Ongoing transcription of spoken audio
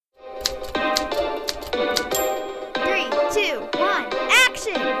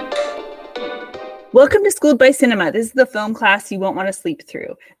Welcome to Schooled by Cinema. This is the film class you won't want to sleep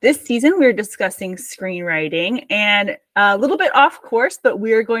through. This season, we're discussing screenwriting and a little bit off course, but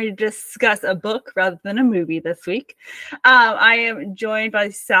we're going to discuss a book rather than a movie this week. I am joined by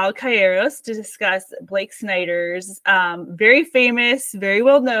Sal Calleros to discuss Blake Snyder's very famous, very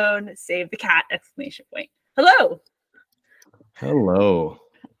well-known Save the Cat! Exclamation point. Hello. Hello.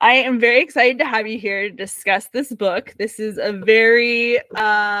 I am very excited to have you here to discuss this book. This is a very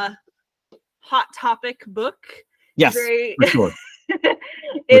hot topic book. Yes, for sure.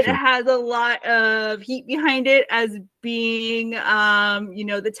 It has a lot of heat behind it as being,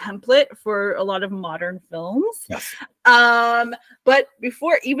 the template for a lot of modern films. Yes. But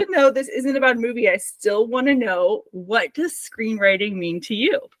before, even though this isn't about a movie, I still want to know, what does screenwriting mean to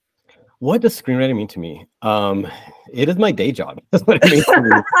you? What does screenwriting mean to me? It is my day job. That's what it means to me.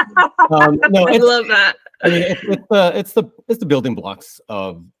 I love that. I mean, it's the building blocks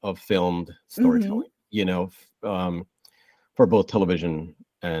of filmed storytelling. Mm-hmm. For both television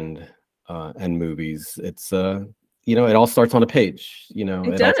and movies. It's it all starts on a page.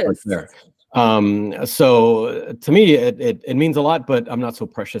 It does. All starts there. So to me, it means a lot, but I'm not so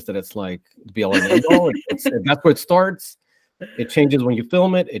precious that it's like the be all and end all. That's where it starts. It changes when you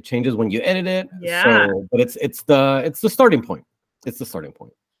film it. It changes when you edit it. Yeah. So, but it's the starting point. It's the starting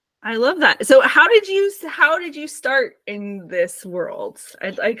point. I love that. So how did you start in this world?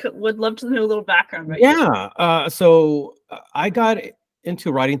 I would love to know a little background about you. Yeah. So I got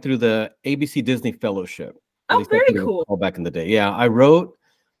into writing through the ABC Disney Fellowship. Oh, very cool. All back in the day. Yeah. I wrote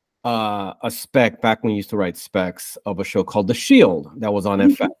a spec back when we used to write specs of a show called The Shield that was on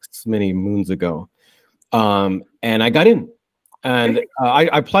FX many moons ago. And I got in. And I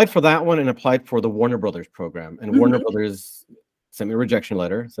applied for that one and applied for the Warner Brothers program. And Warner Brothers sent me a rejection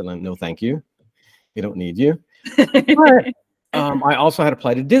letter. Said, no, thank you. We don't need you. But I also had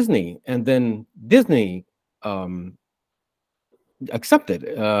applied to Disney. And then Disney accepted.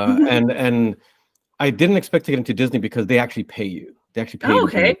 And I didn't expect to get into Disney because they actually pay you. They actually pay you in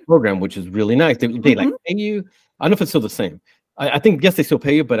the program, which is really nice. They like pay you. I don't know if it's still the same. I think, yes, they still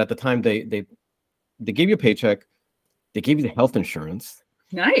pay you. But at the time, they gave you a paycheck. They gave you the health insurance.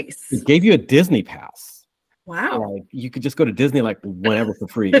 Nice. They gave you a Disney pass. Wow. Like you could just go to Disney like whenever for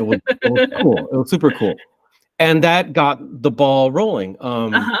free. It was cool. It was super cool. And that got the ball rolling.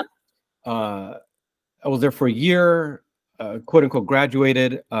 I was there for a year, quote unquote,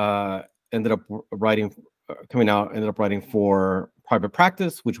 graduated, ended up writing for Private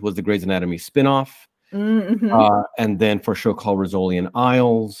Practice, which was the Grey's Anatomy spinoff. And then for a show called Rizzoli and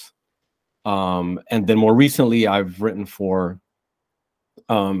Isles. And then more recently, I've written for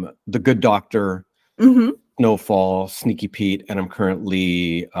The Good Doctor, Snowfall, Sneaky Pete, and I'm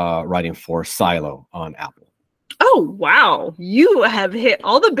currently writing for Silo on Apple. Oh, wow. You have hit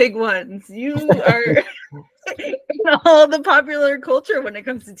all the big ones. You are in all the popular culture when it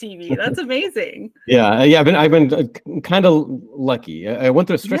comes to TV. That's amazing. Yeah. I've been kind of lucky. I went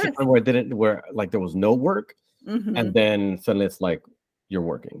through a stretch of time where like there was no work, and then suddenly it's like you're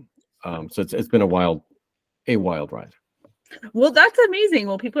working. So it's been a wild ride. Well, that's amazing.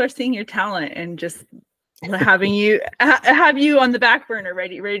 Well, people are seeing your talent and just having you have you on the back burner,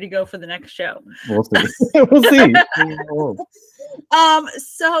 ready to go for the next show. We'll see. We'll see.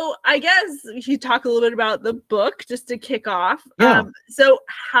 So I guess we should talk a little bit about the book just to kick off. Yeah. So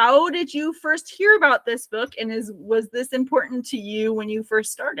how did you first hear about this book, and was this important to you when you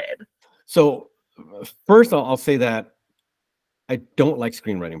first started? So first, I'll say that I don't like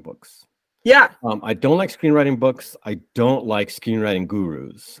screenwriting books. Yeah. I don't like screenwriting books. I don't like screenwriting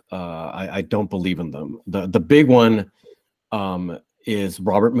gurus. I don't believe in them. The big one is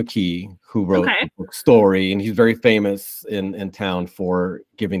Robert McKee, who wrote the book Story, and he's very famous in town for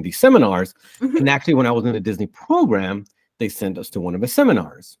giving these seminars. And actually, when I was in the Disney program, they sent us to one of his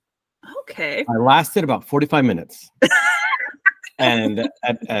seminars. Okay. I lasted about 45 minutes. And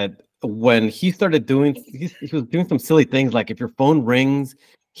when he started he was doing some silly things, like if your phone rings,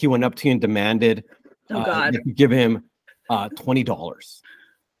 he went up to you and demanded that you give him $20.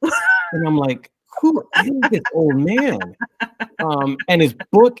 And I'm like, who is this old man? And his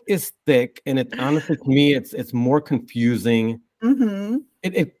book is thick, and it honestly, to me, it's more confusing.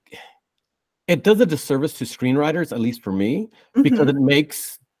 It does a disservice to screenwriters, at least for me, because it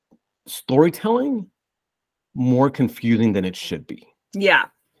makes storytelling more confusing than it should be. Yeah.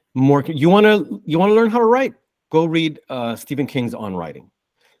 You want to learn how to write? Go read Stephen King's On Writing.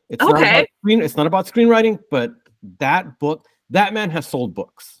 It's not about screenwriting, but that book, that man has sold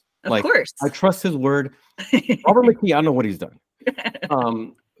books. Of course. I trust his word. Robert McKee, I don't know what he's done.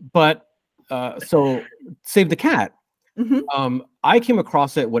 But so Save the Cat. I came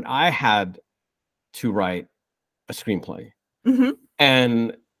across it when I had to write a screenplay. Mm-hmm.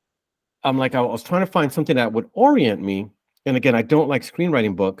 And I'm like, I was trying to find something that would orient me. And again, I don't like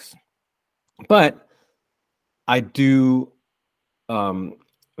screenwriting books, but I do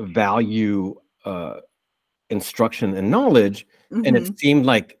value instruction and knowledge. Mm-hmm. And it seemed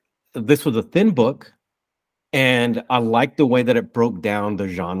like this was a thin book. And I liked the way that it broke down the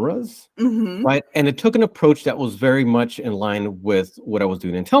genres, Mm-hmm. right? And it took an approach that was very much in line with what I was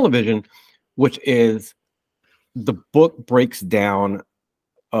doing in television, which is the book breaks down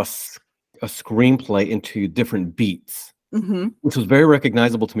a screenplay into different beats, Mm-hmm. which was very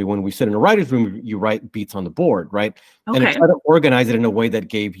recognizable to me. When we sit in a writer's room, you write beats on the board, right? Okay. And I try to organize it in a way that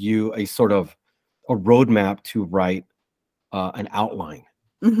gave you a sort of a roadmap to write an outline.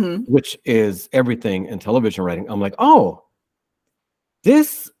 Mm-hmm. Which is everything in television writing. I'm like, oh,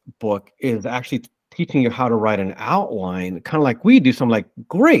 this book is actually teaching you how to write an outline, kind of like we do. So I'm like,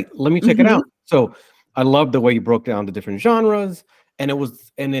 great, let me check it out. So I love the way you broke down the different genres, and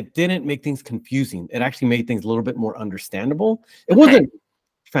it didn't make things confusing. It actually made things a little bit more understandable. It wasn't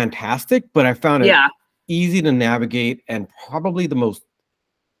fantastic, but I found it easy to navigate and probably the most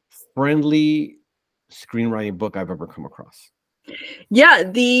friendly screenwriting book I've ever come across. Yeah,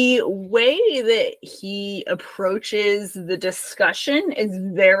 the way that he approaches the discussion is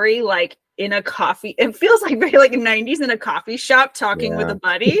very like in a coffee. It feels like very like 90s in a coffee shop talking with a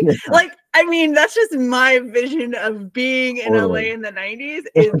buddy. Like, I mean, that's just my vision of being in LA in the 90s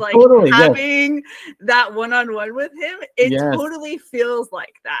is like having that one-on-one with him. It totally feels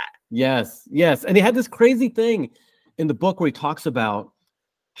like that. Yes. And he had this crazy thing in the book where he talks about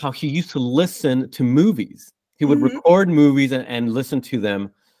how he used to listen to movies. He would record movies and listen to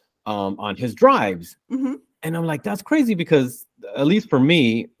them on his drives. And I'm like, that's crazy, because at least for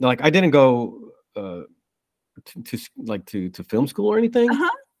me, like I didn't go to film school or anything,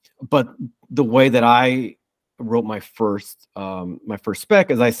 but the way that I wrote my first spec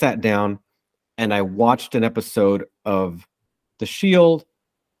is I sat down and I watched an episode of The Shield,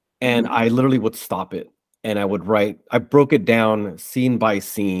 and I literally would stop it and I would write. I broke it down scene by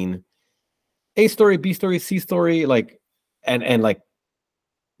scene. A story, B story, C story, like, and like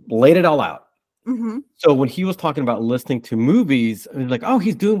laid it all out. So when he was talking about listening to movies, I was like, oh,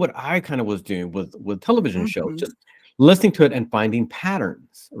 he's doing what I kind of was doing with television shows, just listening to it and finding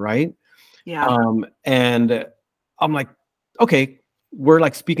patterns, right? Yeah. And I'm like, okay, we're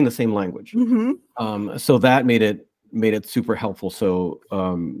like speaking the same language. So that made it super helpful. So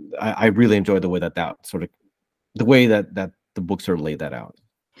I really enjoyed the way that sort of the way that the book sort of laid that out.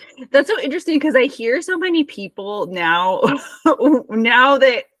 That's so interesting, because I hear so many people now now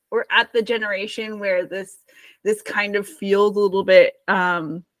that we're at the generation where this kind of feels a little bit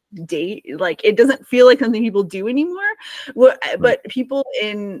like it doesn't feel like something people do anymore. But people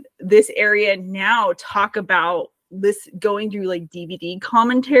in this area now talk about this going through like DVD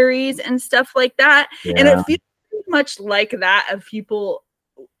commentaries and stuff like that. And it feels much like that of people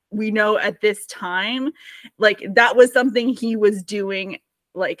we know at this time. Like that was something he was doing,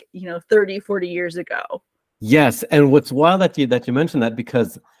 like, 30, 40 years ago. Yes. And what's wild that you mentioned that,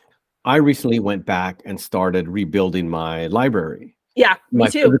 because I recently went back and started rebuilding my library. Yeah, me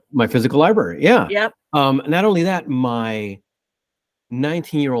too. My physical library. Yeah. Yep. Not only that, my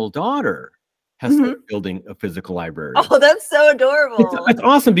 19-year-old daughter has started building a physical library. Oh, that's so adorable. It's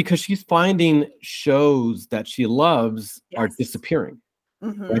awesome, because she's finding shows that she loves are disappearing.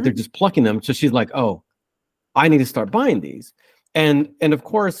 Right? They're just plucking them. So she's like, oh, I need to start buying these. And of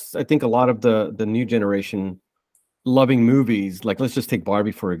course, I think a lot of the new generation loving movies, like let's just take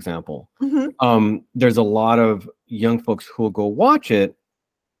Barbie, for example. There's a lot of young folks who will go watch it,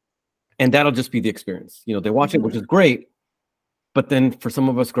 and that'll just be the experience. They watch it, which is great. But then for some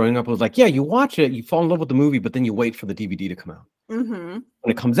of us growing up, it was like, yeah, you watch it, you fall in love with the movie, but then you wait for the DVD to come out. When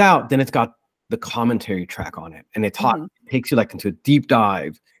it comes out, then it's got the commentary track on it, and it takes you like into a deep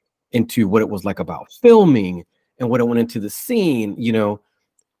dive into what it was like about filming and what it went into the scene,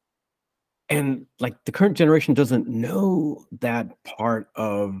 and like the current generation doesn't know that part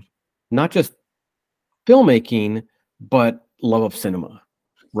of not just filmmaking, but love of cinema,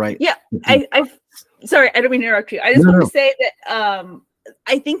 right? Yeah. Sorry, I don't mean to interrupt you. I just want to say that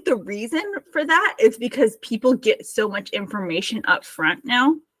I think the reason for that is because people get so much information up front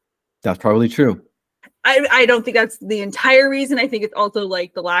now. That's probably true. I don't think that's the entire reason. I think it's also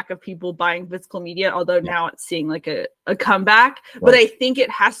like the lack of people buying physical media, although now it's seeing like a comeback. Right. But I think it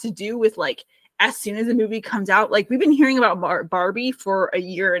has to do with like as soon as the movie comes out, like we've been hearing about Barbie for a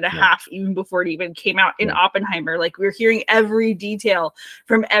year and a half, even before it even came out. In Oppenheimer, like we're hearing every detail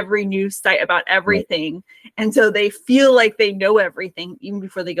from every news site about everything. And so they feel like they know everything even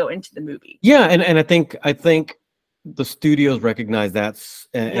before they go into the movie. Yeah. And I think the studios recognize that,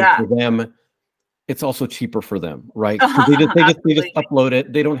 and for them, it's also cheaper for them, right? They just upload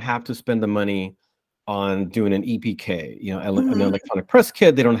it. They don't have to spend the money on doing an EPK, you know, an electronic press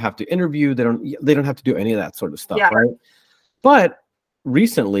kit. They don't have to interview. They don't have to do any of that sort of stuff, right? But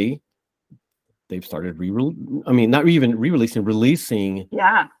recently, they've started not even releasing.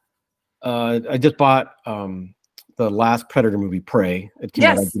 Yeah. I just bought the last Predator movie, Prey. It came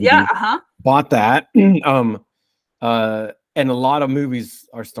out on DVD. Yeah. Bought that. And a lot of movies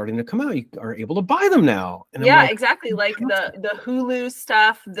are starting to come out. You are able to buy them now. And exactly. Like the Hulu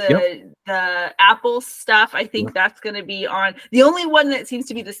stuff, the Apple stuff. I think that's going to be on. The only one that seems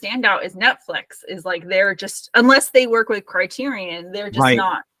to be the standout is Netflix. Is like they're just, unless they work with Criterion, they're just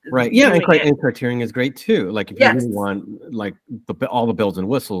not. Right. Yeah. And Criterion is great too. Like if you really want like all the bells and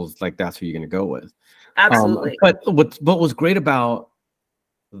whistles, like that's who you're going to go with. Absolutely. But what was great about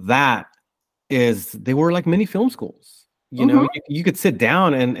that is they were like mini film schools. You know, you could sit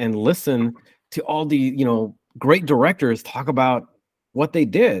down and listen to all the, you know, great directors talk about what they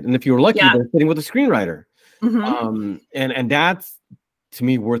did. And if you were lucky, they're sitting with a screenwriter. And that's, to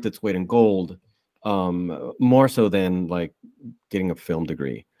me, worth its weight in gold, more so than like getting a film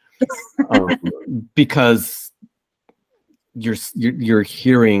degree. Because you're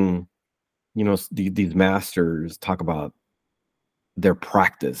hearing, you know, these masters talk about their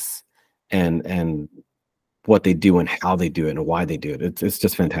practice and what they do and how they do it and why they do it. It's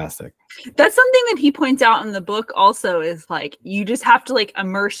just fantastic. That's something that he points out in the book also, is like you just have to like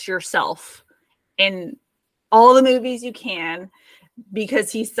immerse yourself in all the movies you can,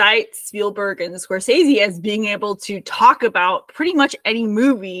 because he cites Spielberg and Scorsese as being able to talk about pretty much any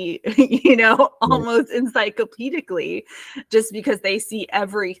movie, you know, almost encyclopedically, just because they see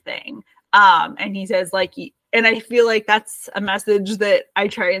everything. And he says like, and I feel like that's a message that I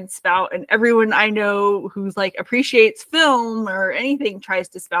try and spout, and everyone I know who's like appreciates film or anything tries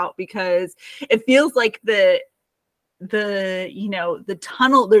to spout, because it feels like the you know, the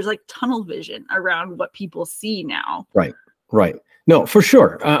tunnel, there's like tunnel vision around what people see now. Right. No, for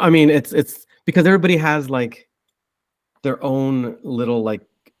sure. I mean, it's because everybody has like their own little like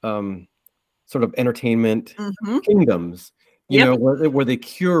sort of entertainment kingdoms, you know, where they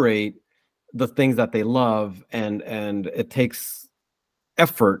curate the things that they love, and it takes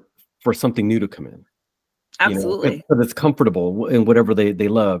effort for something new to come in. Absolutely. You know, but it's comfortable in whatever they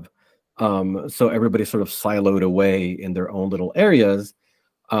love. So everybody's sort of siloed away in their own little areas.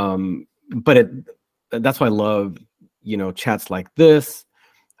 But that's why I love, you know, chats like this.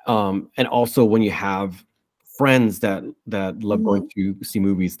 And also when you have friends that love going to see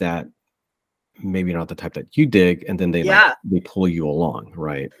movies that maybe not the type that you dig, and then they pull you along,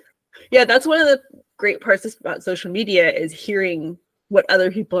 right? Yeah, that's one of the great parts about social media, is hearing what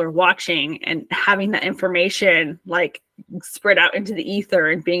other people are watching and having that information like spread out into the ether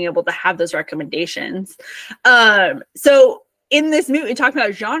and being able to have those recommendations. So in this movie, talking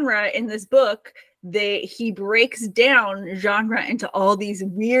about genre in this book, he breaks down genre into all these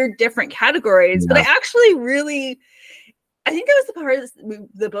weird different categories. But I actually I think that was the part of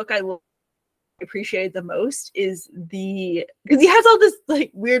the book I appreciated the most, is because he has all this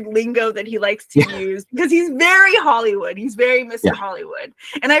like weird lingo that he likes to use, because he's very Hollywood. He's very Mr. Hollywood.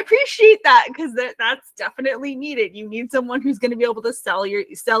 And I appreciate that, because that's definitely needed. You need someone who's going to be able to sell your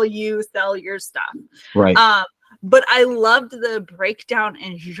stuff. Right. But I loved the breakdown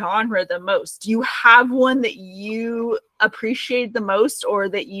in genre the most. Do you have one that you appreciate the most, or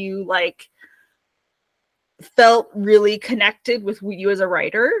that you like felt really connected with you as a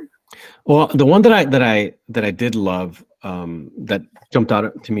writer? Well, the one that I did love, that jumped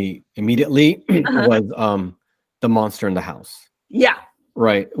out to me immediately was the monster in the house. Yeah.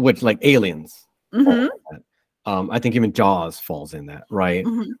 Right. Which, like, aliens. I think even Jaws falls in that, right?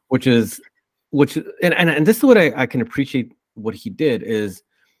 Which and this is what I can appreciate what he did, is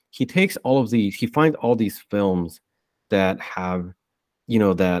he takes he finds all these films that have, you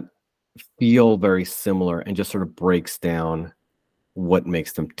know, that feel very similar, and just sort of breaks down what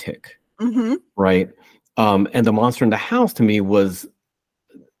makes them tick. Right. And the monster in the house, to me, was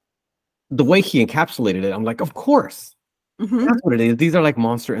the way he encapsulated it. I'm like, of course, that's what it is. These are like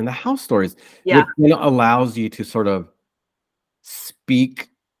monster in the house stories, which, you know, allows you to sort of speak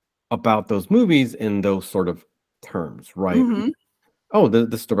about those movies in those sort of terms, right? Oh,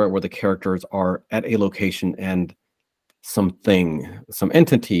 the story where the characters are at a location and something, some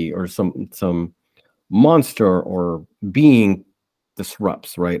entity, or some monster or being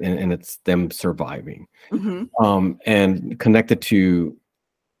disrupts, right? And it's them surviving. And connected to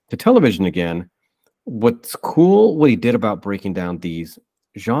television again. What's cool, what he did about breaking down these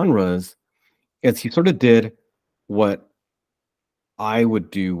genres is he sort of did what I would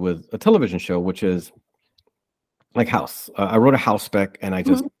do with a television show, which is like House. I wrote a House spec, and I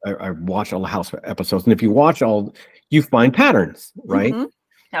watched all the House episodes. And if you watch all, you find patterns, right?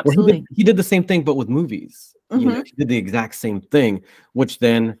 Absolutely. Well, he did the same thing, but with movies. You know, he did the exact same thing, which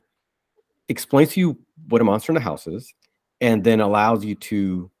then explains to you what a monster in the house is, and then allows you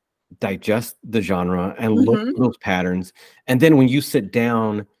to digest the genre and look for those patterns. And then when you sit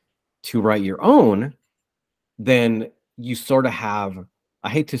down to write your own, then you sort of have, I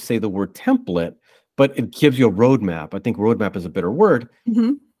hate to say the word template, but it gives you a roadmap. I think roadmap is a better word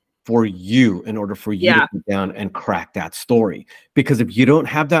for you, in order for you to sit down and crack that story. Because if you don't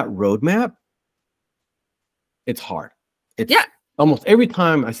have that roadmap, it's hard. It's almost every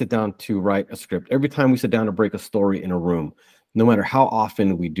time I sit down to write a script, every time we sit down to break a story in a room, no matter how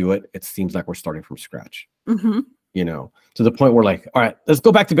often we do it, it seems like we're starting from scratch. You know, to the point where, like, all right, let's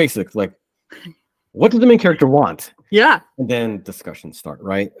go back to basics. Like, what does the main character want? And then discussions start,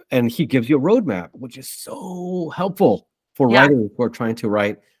 right? And he gives you a roadmap, which is so helpful for writers who are trying to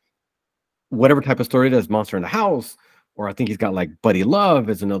write whatever type of story it is, monster in the house, or I think he's got like Buddy Love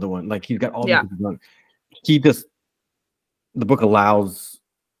is another one. Like, he's got all these. The book allows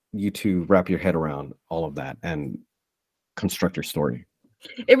you to wrap your head around all of that and construct your story.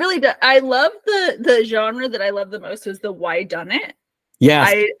 It really does. I love the genre that I love the most is the why done it.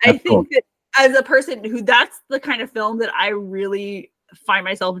 Yes, I think that as a person who, that's the kind of film that I really find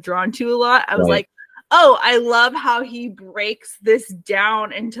myself drawn to a lot. I was like, oh, I love how he breaks this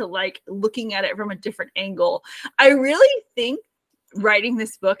down into like looking at it from a different angle. I really think writing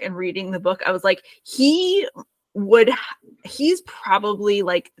this book and reading the book, I was like, he's probably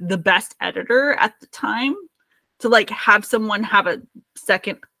like the best editor at the time to like have someone have a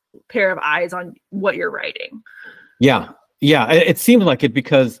second pair of eyes on what you're writing. Yeah, it seemed like it,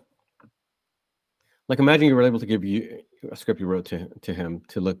 because like, imagine you were able to give you a script you wrote to him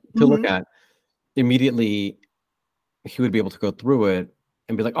to look at. Immediately he would be able to go through it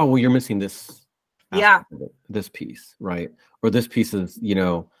and be like, oh, well, you're missing this this piece, right? Or this piece is, you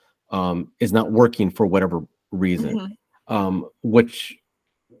know, is not working for whatever reason. Which,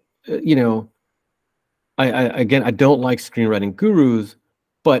 you know, I don't like screenwriting gurus,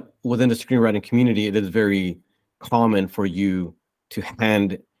 but within the screenwriting community, it is very common for you to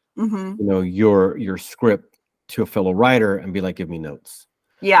hand you know, your script to a fellow writer and be like, give me notes.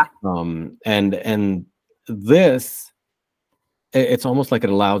 And this, it's almost like it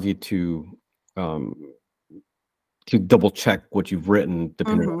allows you to double check what you've written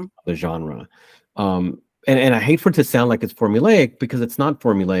depending on the genre. And I hate for it to sound like it's formulaic, because it's not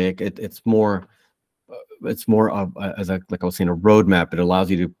formulaic. It's more of like I was saying, a roadmap. It allows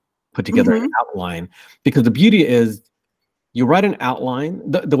you to put together an outline, because the beauty is you write an outline.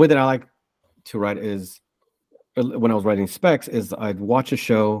 The way that I like to write is, when I was writing specs, is I'd watch a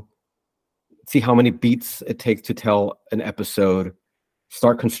show, see how many beats it takes to tell an episode,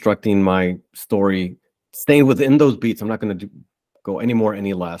 start constructing my story, staying within those beats. I'm not going to go any more,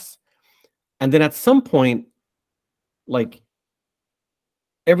 any less. And then at some point, like,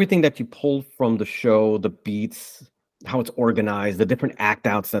 everything that you pull from the show, the beats, how it's organized, the different act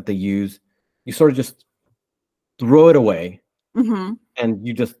outs that they use, you sort of just throw it away. And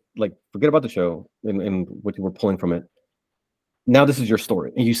you just like forget about the show and what you were pulling from it. Now this is your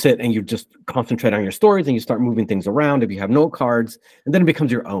story, and you sit and you just concentrate on your stories, and you start moving things around if you have note cards, and then it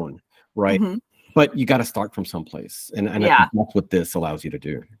becomes your own, right? But you got to start from someplace, and I think that's what this allows you to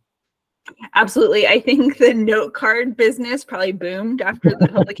do. Absolutely. I think the note card business probably boomed after the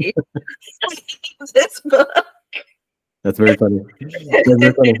publication of this book. That's very funny. That's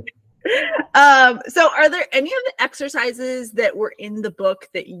very funny. So are there any of the exercises that were in the book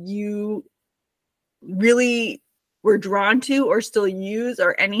that you really were drawn to or still use,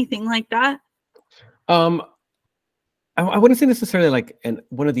 or anything like that? I wouldn't say necessarily like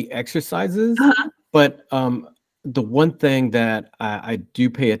one of the exercises, but the one thing that I do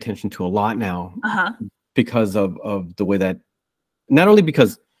pay attention to a lot now, because of the way that, not only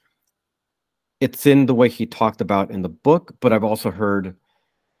because it's in the way he talked about in the book, but I've also heard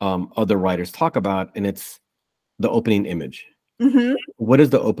other writers talk about, and it's the opening image. What is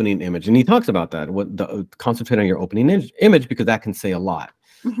the opening image? And he talks about that. Concentrate on your opening image, because that can say a lot.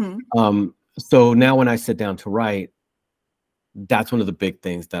 So now when I sit down to write, that's one of the big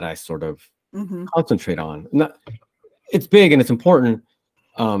things that I sort of concentrate on. it's big and it's important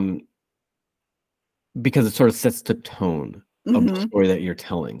because it sort of sets the tone of the story that you're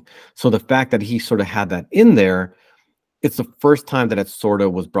telling. So the fact that he sort of had that in there, it's the first time that it sort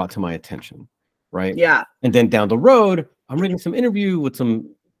of was brought to my attention, right? Yeah. And then down the road, I'm reading some interview with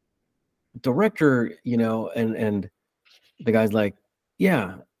some director, you know, and the guy's like,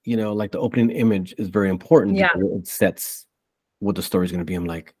 yeah, you know, like the opening image is very important because it sets what the story's going to be. I'm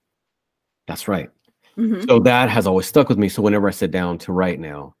like, that's right. So that has always stuck with me. So whenever I sit down to write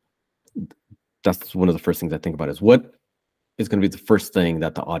now, that's one of the first things I think about is what is going to be the first thing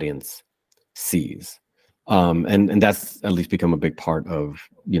that the audience sees. And that's at least become a big part of,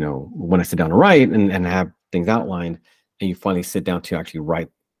 you know, when I sit down to write and have things outlined and you finally sit down to actually write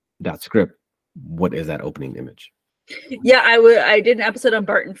that script, what is that opening image? Yeah, I did an episode on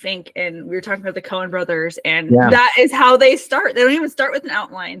Barton Fink, and we were talking about the Coen brothers, and that is how they start. They don't even start with an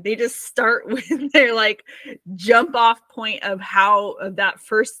outline. They just start with their like jump off point of that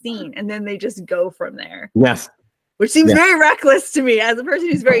first scene, and then they just go from there. Yes. Which seems very reckless to me as a person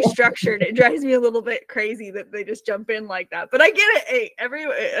who's very structured. It drives me a little bit crazy that they just jump in like that. But I get it.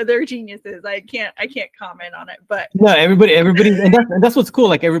 Hey, they're geniuses. I can't comment on it. But no, everybody, and that's what's cool.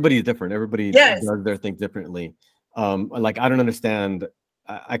 Like everybody's different. Everybody does their thing differently. Like I don't understand.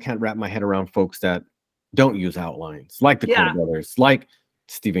 I can't wrap my head around folks that don't use outlines, like the Coen brothers, like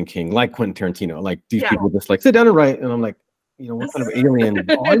Stephen King, like Quentin Tarantino. Like these people just like sit down and write, and I'm like, you know, what kind of alien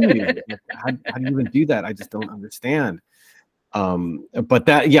are you? Like, how do you even do that? I just don't understand. But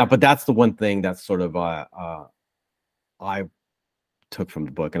that's the one thing that sort of I took from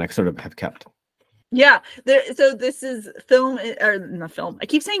the book, and I sort of have kept. Yeah. So this is film, or not film. I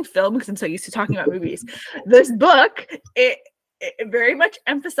keep saying film because I'm so used to talking about movies. This book, it very much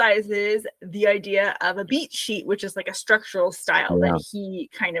emphasizes the idea of a beat sheet, which is like a structural style that he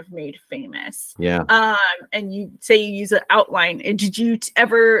kind of made famous. Yeah. And you say you use an outline.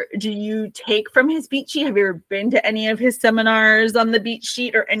 Do you take from his beat sheet? Have you ever been to any of his seminars on the beat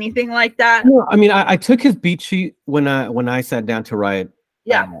sheet or anything like that? No, I mean, I took his beat sheet when I sat down to write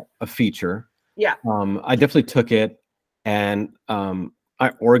a feature. Yeah. I definitely took it and I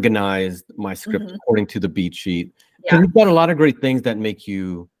organized my script according to the beat sheet. Yeah. He's got a lot of great things that make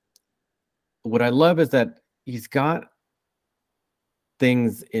you. What I love is that he's got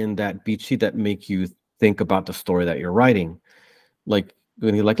things in that beat sheet that make you think about the story that you're writing. Like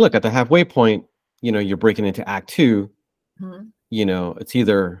when you're like, look at the halfway point, you know, you're breaking into act 2. You know, it's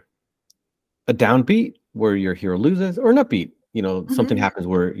either a downbeat where your hero loses or an upbeat. You know, something happens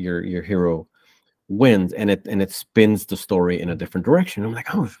where your hero wins, and it spins the story in a different direction. I'm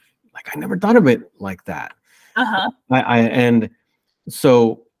like, oh, like I never thought of it like that. And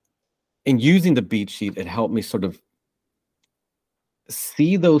so in using the beat sheet, it helped me sort of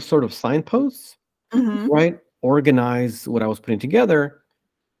see those sort of signposts, right? Organize what I was putting together,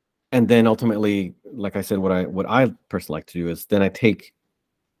 and then ultimately, like I said, what I personally like to do is then I take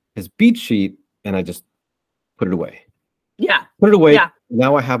his beat sheet and I just put it away. Yeah. Put it away. Yeah.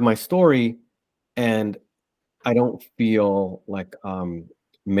 Now I have my story, and I don't feel like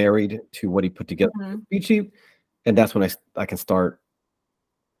married to what he put together in the beat sheet. And that's when I can start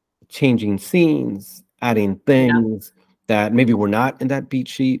changing scenes, adding things that maybe were not in that beat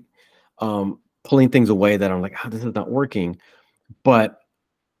sheet, pulling things away that I'm like, oh, this is not working. But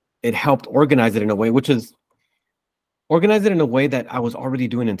it helped organize it in a way, organize it in a way that I was already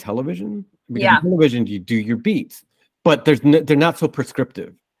doing in television. Because in television, you do your beats, but they're not so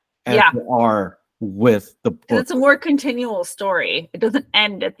prescriptive as they are with the book. It's a more continual story. It doesn't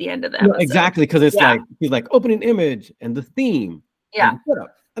end at the end of the episode. No, exactly, because it's like he's like opening image and the theme, and the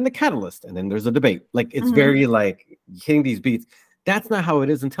setup and the catalyst, and then there's a debate. Like it's very like hitting these beats. That's not how it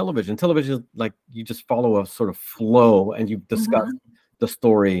is in television. Television is like you just follow a sort of flow, and you discuss the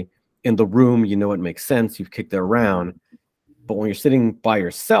story in the room. You know it makes sense. You've kicked it around. But when you're sitting by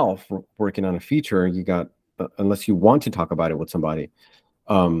yourself working on a feature, you got unless you want to talk about it with somebody.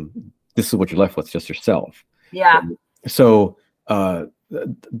 This is what you're left with, just yourself. Yeah. So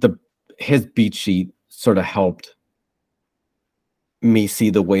his beat sheet sort of helped me see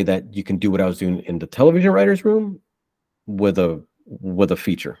the way that you can do what I was doing in the television writer's room with a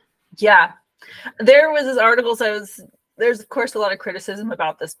feature. Yeah. There was this article, there's of course a lot of criticism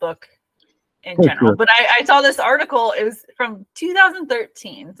about this book in general. But I saw this article. It was from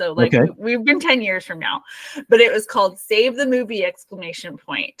 2013, so like we've been 10 years from now. But it was called "Save the Movie!"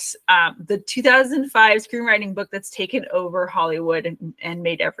 The 2005 screenwriting book that's taken over Hollywood and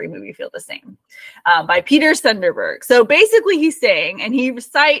made every movie feel the same, by Peter Sunderberg. So basically, he's saying, and he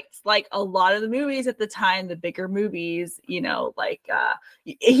recites like a lot of the movies at the time, the bigger movies. You know, like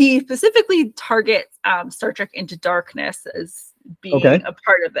he specifically targets Star Trek Into Darkness as being a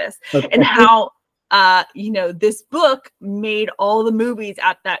part of this, and how you know, this book made all the movies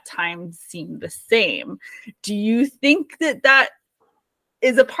at that time seem the same. Do you think that that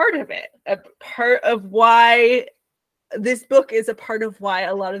is a part of it, a part of why this book is a part of why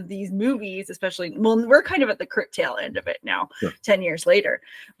a lot of these movies, especially, well, we're kind of at the tail end of it now, 10 years later,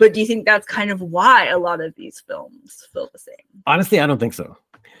 but do you think that's kind of why a lot of these films feel the same? Honestly, I don't think so.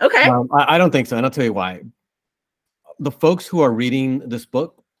 I don't think so, and I'll tell you why. The folks who are reading this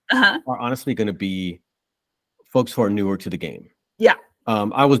book are honestly going to be folks who are newer to the game. Yeah.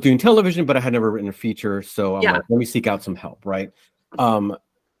 I was doing television, but I had never written a feature, so I'm like, let me seek out some help, right? The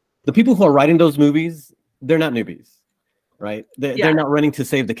people who are writing those movies, they're not newbies, right? They're not running to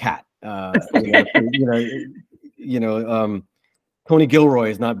save the cat. Tony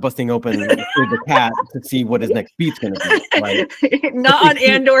Gilroy is not busting open the cat to see what his next beat's going to be. Right? Not on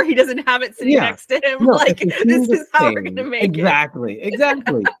Andor. He doesn't have it sitting next to him. No, like, this is how we're going to make it.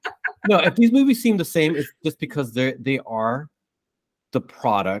 Exactly. No, if these movies seem the same, it's just because they are the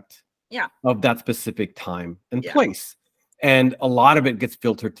product of that specific time and place. And a lot of it gets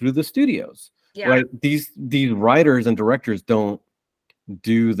filtered through the studios. Right? These writers and directors don't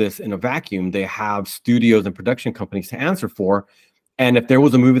do this in a vacuum. They have studios and production companies to answer for. And if there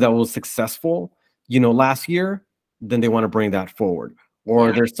was a movie that was successful, you know, last year, then they want to bring that forward.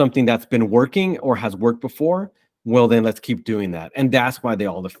 Or there's something that's been working or has worked before. Well, then let's keep doing that. And that's why they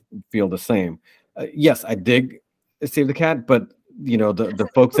all feel the same. Yes, I dig Save the Cat, but you know, the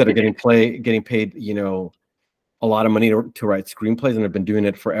folks that are getting paid, you know, a lot of money to write screenplays and have been doing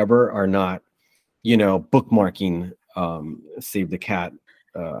it forever are not, you know, bookmarking Save the Cat,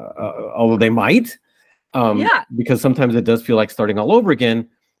 although they might. Because sometimes it does feel like starting all over again,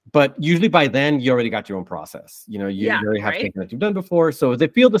 but usually by then you already got your own process. You know, you already have things that you've done before. So if they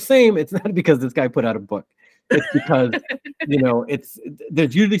feel the same, it's not because this guy put out a book. It's because, you know,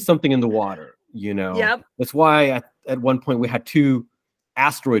 there's usually something in the water, you know. That's why at one point we had 2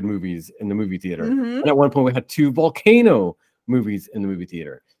 asteroid movies in the movie theater. And at one point we had 2 volcano movies in the movie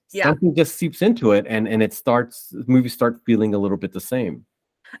theater. Something just seeps into it, and movies start feeling a little bit the same.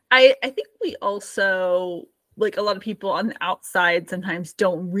 I think we also, like, a lot of people on the outside sometimes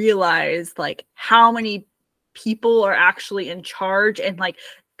don't realize like how many people are actually in charge, and like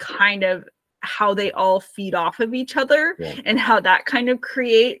kind of how they all feed off of each other, and how that kind of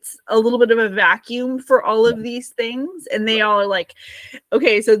creates a little bit of a vacuum for all of these things. And they all are like,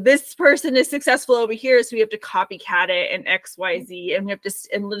 okay, so this person is successful over here, so we have to copycat it and XYZ, and we have to,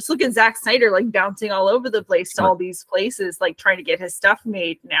 and let's look at Zack Snyder like bouncing all over the place to all these places, like trying to get his stuff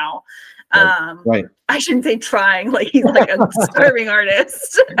made now. I shouldn't say trying, like he's like a starving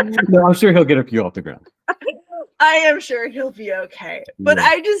artist. No, I'm sure he'll get a few off the ground. I am sure he'll be okay. But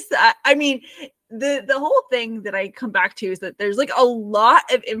I mean, the whole thing that I come back to is that there's like a lot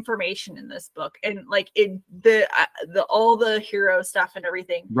of information in this book, and like all the hero stuff and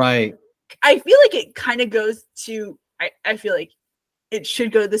everything. Right. I feel like it kind of goes to, I feel like it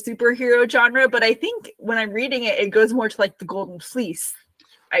should go to the superhero genre, but I think when I'm reading it, it goes more to like the Golden Fleece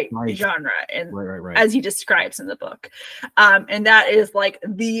genre, and as he describes in the book, and that is like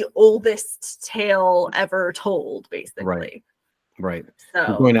the oldest tale ever told, basically. Right. So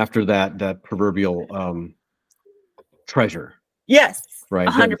we're going after that proverbial treasure. Yes. Right.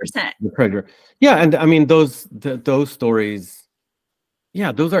 100%. The treasure. Yeah, and I mean those stories.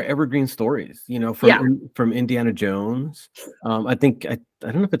 Yeah, those are evergreen stories. You know, from Indiana Jones. I think I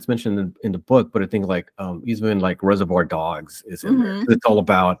don't know if it's mentioned in the book, but I think like even like Reservoir Dogs is in there. It's all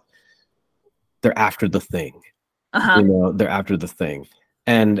about they're after the thing. You know, they're after the thing,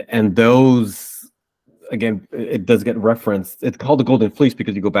 and those, again, it does get referenced. It's called the Golden Fleece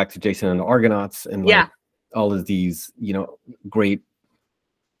because you go back to Jason and the Argonauts and like all of these, you know, great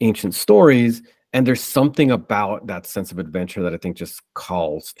ancient stories. And there's something about that sense of adventure that I think just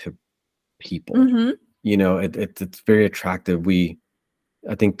calls to people. You know, it's very attractive.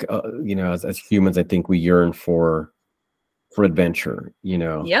 I think, you know, as humans, I think we yearn for adventure. You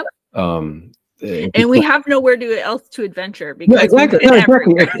know. Yep. And we have nowhere else to adventure because exactly.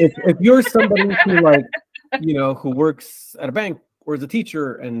 If you're somebody who like, you know, who works at a bank or as a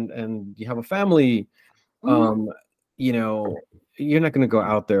teacher and you have a family, you know, you're not going to go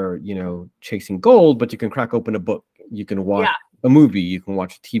out there, chasing gold, but you can crack open a book, you can watch a movie, you can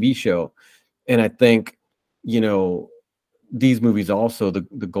watch a TV show. And I think, these movies also, the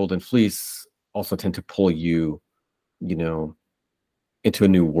Golden Fleece, also tend to pull you, into a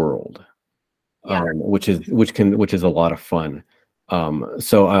new world, which is a lot of fun.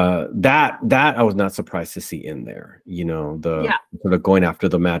 So that I was not surprised to see in there, sort of going after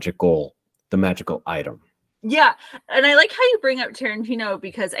the magical item. Yeah. And I like how you bring up Tarantino,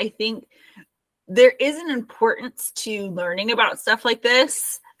 because I think there is an importance to learning about stuff like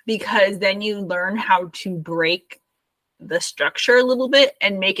this, because then you learn how to break the structure a little bit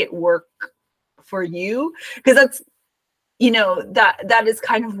and make it work for you. Because that's, that is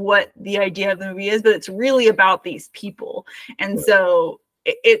kind of what the idea of the movie is, but it's really about these people. And so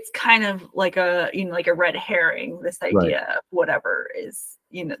it's kind of like a red herring, this idea of whatever is,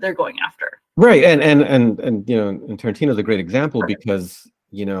 they're going after. Right. And Tarantino's a great example, because,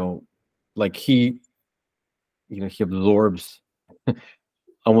 like he absorbs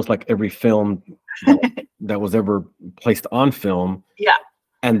almost like every film that was ever placed on film. Yeah.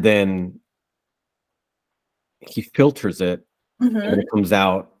 And then he filters it, and it comes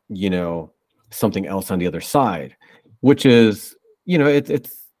out, something else on the other side, which is,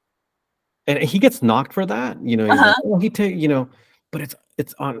 it's, and he gets knocked for that, he's like, oh, but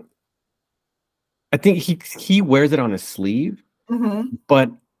it's on, I think he wears it on his sleeve, but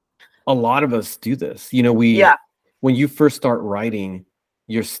a lot of us do this, when you first start writing,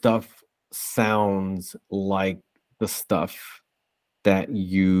 your stuff sounds like the stuff that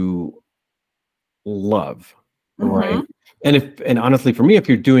you love. Right. And honestly, for me, if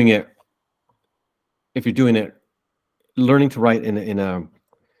you're doing it, learning to write in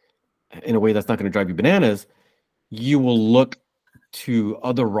a way that's not going to drive you bananas, you will look to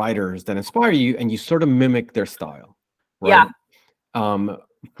other writers that inspire you, and you sort of mimic their style, right?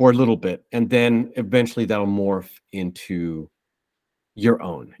 For a little bit, and then eventually that'll morph into your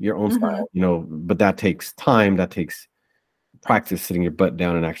own style, but that takes time, that takes practice, sitting your butt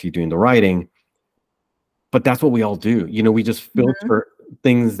down and actually doing the writing. But that's what we all do. We just filter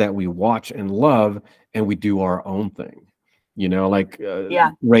things that we watch and love, and we do our own thing. Like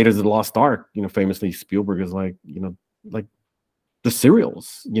Raiders of the Lost Ark, famously Spielberg is like, like the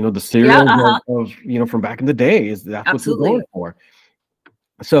cereals, of from back in the day, is that's what we're going for.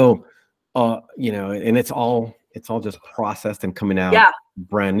 So, and it's all just processed and coming out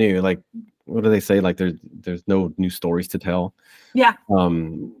brand new. Like, what do they say? Like there's no new stories to tell. Yeah.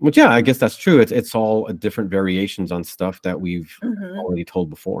 Which I guess that's true. It's all different variations on stuff that we've already told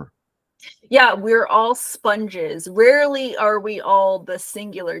before. Yeah, we're all sponges. Rarely are we all the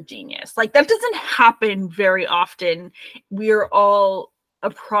singular genius. Like, that doesn't happen very often. We're all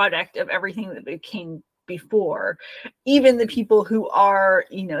a product of everything that came before. Even the people who are,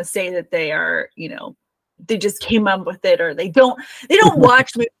 say that they are, they just came up with it, or they don't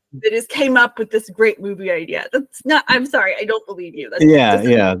watch movies. They just came up with this great movie idea. That's not, I'm sorry, I don't believe you. That's yeah.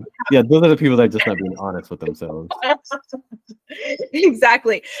 Those are the people that are just not being honest with themselves.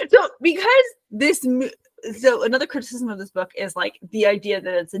 Exactly. So another criticism of this book is like the idea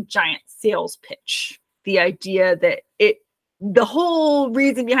that it's a giant sales pitch. The idea that the whole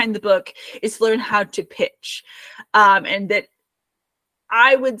reason behind the book is to learn how to pitch. And that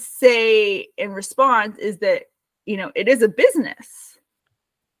I would say in response is that, it is a business.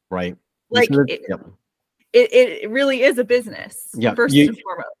 Right. Like it really is a business. Yeah. First and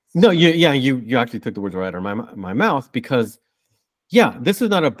foremost. No, you actually took the words right out of my mouth, because this is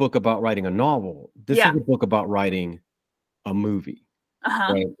not a book about writing a novel. This is a book about writing a movie.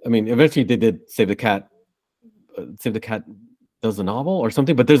 Right? I mean, eventually they did Save the Cat does a novel or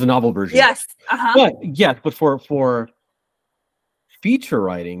something, but there's a novel version. Yes. But for feature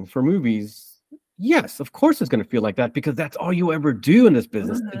writing, for movies, yes, of course it's going to feel like that, because that's all you ever do in this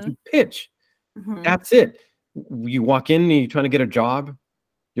business. You pitch. That's it. You walk in and you're trying to get a job,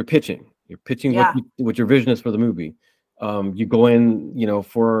 you're pitching. You're pitching what your vision is for the movie. You go in,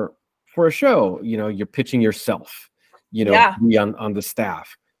 for a show, you're pitching yourself, be on the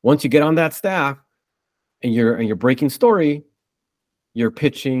staff. Once you get on that staff and you're breaking story, you're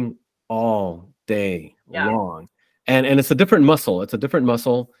pitching all day long. And it's a different muscle. It's a different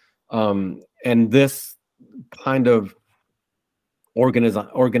muscle. And this kind of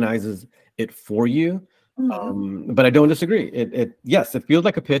organizes it for you. But I don't disagree. It feels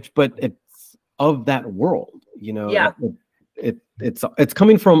like a pitch, but it's of that world, it's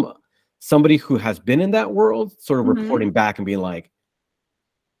coming from somebody who has been in that world, sort of reporting back and being like,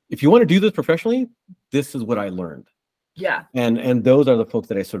 if you want to do this professionally, this is what I learned. Yeah. And those are the folks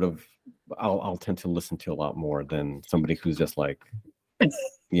that I sort of I'll tend to listen to a lot more than somebody who's just like,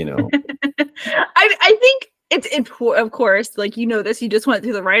 you know. I think it's important, of course, like, you know, this, you just went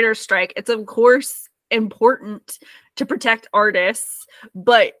through the writer's strike. It's of course important to protect artists,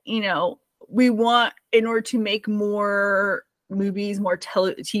 but you know, we want, in order to make more movies, more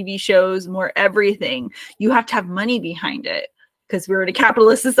TV shows, more everything, you have to have money behind it, because we're in a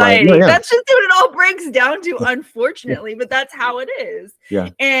capitalist society. Right. Yeah. That's just what it all breaks down to, unfortunately, but that's how it is. Yeah.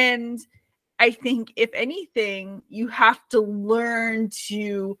 And I think, if anything, you have to learn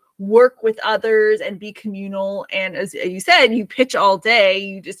to work with others and be communal. And as you said, you pitch all day.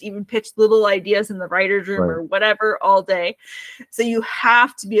 You just even pitch little ideas in the writer's room or whatever all day. So you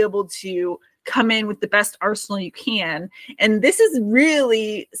have to be able to come in with the best arsenal you can. And this is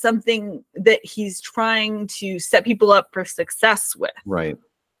really something that he's trying to set people up for success with. Right.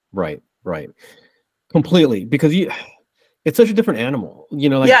 Completely. Because it's such a different animal, you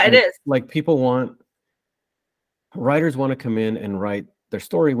know, like, yeah, it is. Like writers want to come in and write their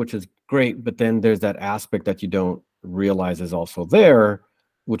story, which is great. But then there's that aspect that you don't realize is also there,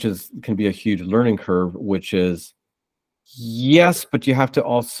 which can be a huge learning curve, which is, yes, but you have to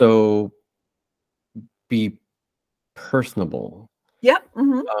also be personable. Yep.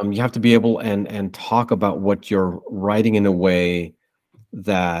 You have to be able and talk about what you're writing in a way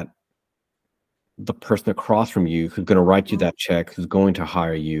that the person across from you who's going to write you that check, who's going to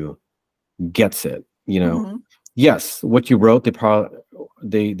hire you, gets it. You know, yes, what you wrote,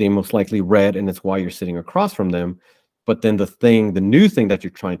 they most likely read, and it's why you're sitting across from them. But then the new thing that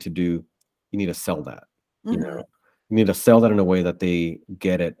you're trying to do, you need to sell that. You know, you need to sell that in a way that they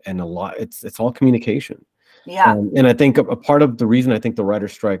get it, and it's all communication. Yeah. And I think a part of the reason I think the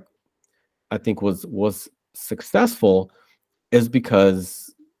writer's strike, I think was successful, is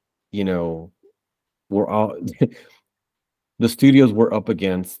because, you know, we're all the studios were up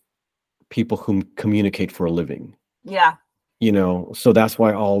against people who communicate for a living. Yeah. You know, so that's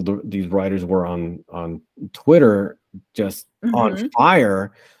why all these writers were on Twitter just on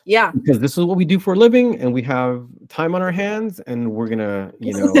fire. Yeah. Because this is what we do for a living, and we have time on our hands, and we're gonna,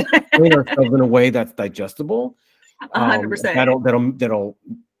 you know, clean ourselves in a way that's digestible. 100%.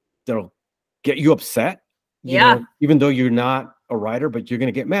 That'll get you upset. You know, even though you're not a writer, but you're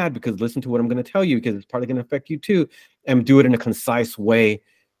gonna get mad because listen to what I'm gonna tell you, because it's probably gonna affect you too, and do it in a concise way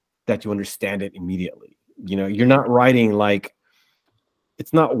that you understand it immediately. You know, you're not writing like,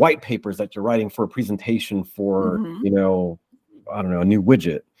 it's not white papers that you're writing for a presentation for, you know, I don't know, a new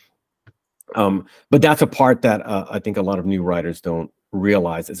widget. But that's a part that I think a lot of new writers don't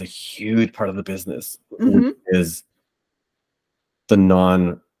realize is a huge part of the business, which is the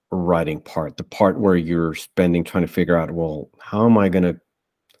non-writing part, the part where you're spending trying to figure out, well, how am I going to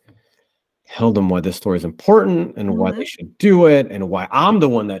tell them why this story is important and why they should do it and why I'm the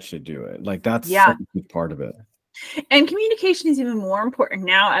one that should do it. Like that's such a big part of it. And communication is even more important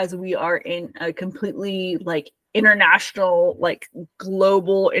now, as we are in a completely like international, like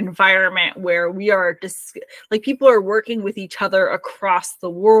global environment where we are just like, people are working with each other across the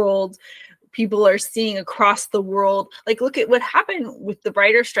world. People are seeing across the world. Like, look at what happened with the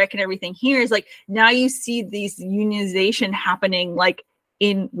writer strike and everything here is like, now you see these unionization happening, like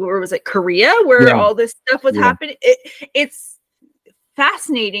in, where was it, Korea, where all this stuff was happening. It's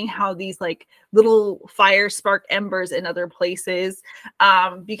fascinating how these like little fires spark embers in other places,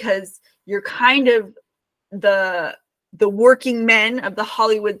 because you're kind of the working men of the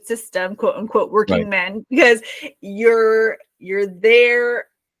Hollywood system, quote unquote working men, because you're there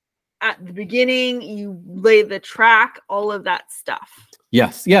at the beginning, you lay the track, all of that stuff.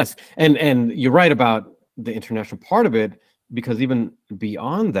 Yes. And you're right about the international part of it, because even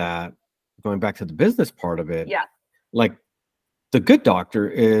beyond that, going back to the business part of it, like The Good Doctor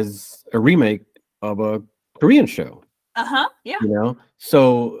is a remake of a Korean show. You know,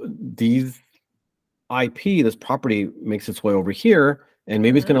 so these IP, this property makes its way over here, and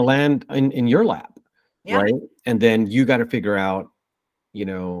maybe it's going to land in your lap, right? And then you got to figure out, you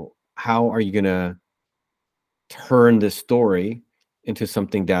know, how are you going to turn this story into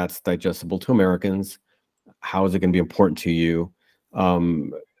something that's digestible to Americans? How is it going to be important to you? How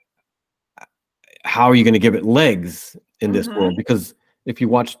are you going to give it legs in this world? Because if you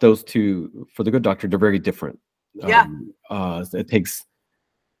watch those two for The Good Doctor, they're very different. It takes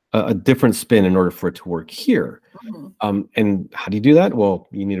a different spin in order for it to work here. And how do you do that? Well,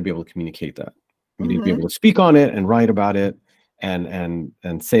 you need to be able to communicate that. You need to be able to speak on it and write about it and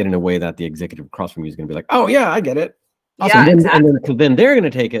say it in a way that the executive across from you is going to be like, oh yeah, I get it. Awesome. And then they're going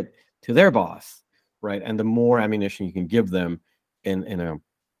to take it to their boss, right? And the more ammunition you can give them in a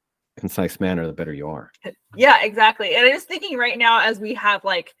concise manner, the better you are. Yeah, exactly. And I'm just thinking right now, as we have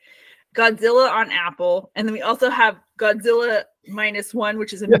like Godzilla on Apple, and then we also have Godzilla -1,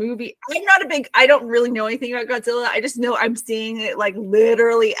 which is a movie. I don't really know anything about Godzilla. I just know I'm seeing it like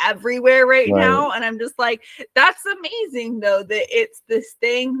literally everywhere right now, and I'm just like, that's amazing though, that it's this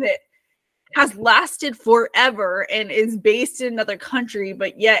thing that has lasted forever and is based in another country,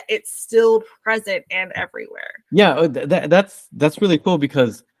 but yet it's still present and everywhere. Yeah, that's really cool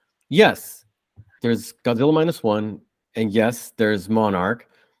because yes, there's Godzilla -1, and yes, there's Monarch.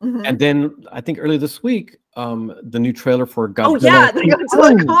 And then I think earlier this week, the new trailer for Godzilla. The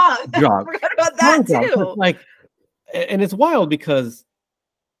Godzilla Kong. I forgot about that too. Like, and it's wild because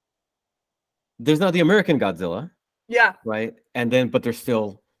there's not the American Godzilla. Yeah. Right. And then, but there's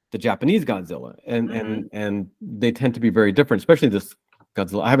still the Japanese Godzilla, and they tend to be very different, especially this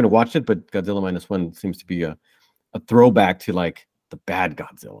Godzilla. I haven't watched it, but Godzilla -1 seems to be a throwback to like the bad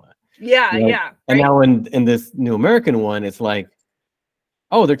Godzilla. Yeah, yeah. And now in this new American one, it's like,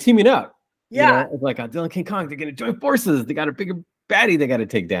 oh, they're teaming up. Yeah. It's like Godzilla and King Kong, they're gonna join forces. They got a bigger baddie they gotta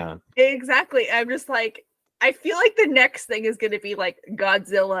take down. Exactly. I'm just like, I feel like the next thing is gonna be like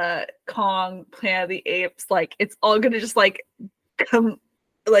Godzilla, Kong, Planet of the Apes. Like it's all gonna just like come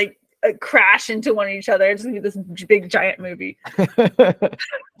like crash into one of each other. It's gonna be this big giant movie. I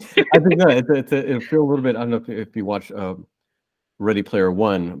think that it'll feel a little bit. I don't know if you watch Ready Player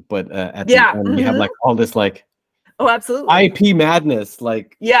One, but at the end you have like all this like absolutely IP madness,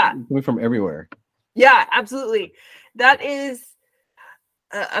 like coming from everywhere. Yeah, absolutely. That is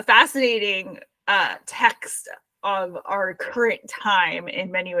a fascinating text of our current time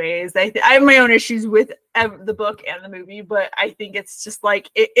in many ways. I have my own issues with the book and the movie, but I think it's just like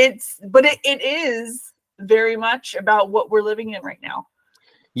it is very much about what we're living in right now.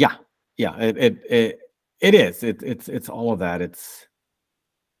 Yeah, it is. It's all of that. It's,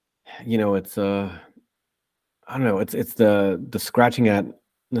 you know, it's I don't know. It's the scratching at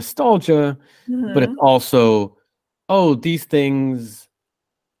nostalgia, but it's also, oh, these things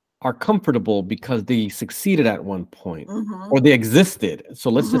are comfortable because they succeeded at one point or they existed. So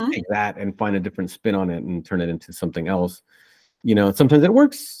let's just take that and find a different spin on it and turn it into something else. You know, sometimes it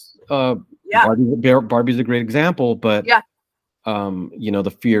works. Barbie's a great example, but you know,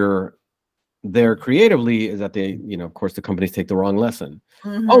 the fear there creatively is that they, you know, of course the companies take the wrong lesson.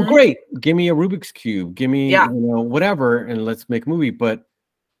 Oh, great. Give me a Rubik's Cube. Give me, you know, whatever. And let's make a movie. But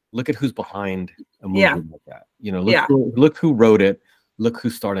look at who's behind a movie like that. You know, look who wrote it. Look who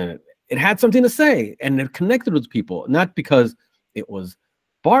started it. It had something to say and it connected with people, not because it was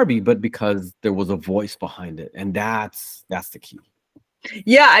Barbie, but because there was a voice behind it. And that's the key.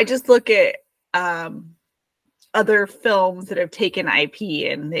 Yeah. I just look at other films that have taken IP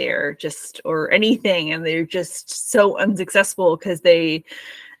and they're just, or anything, and they're just so unsuccessful because they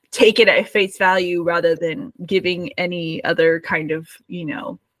take it at face value rather than giving any other kind of, you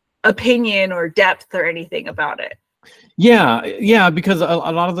know, opinion or depth or anything about it. Yeah, because a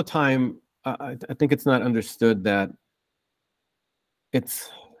lot of the time, I think it's not understood that it's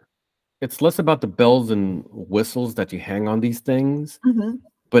less about the bells and whistles that you hang on these things,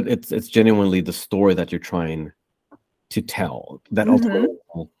 but it's genuinely the story that you're trying to tell that ultimately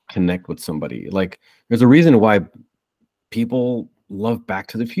will connect with somebody. Like there's a reason why people love Back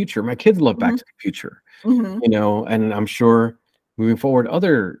to the Future. My kids love Back to the Future, you know, and I'm sure moving forward,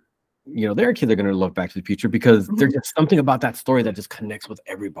 other, you know, their kids are going to love Back to the Future because there's just something about that story that just connects with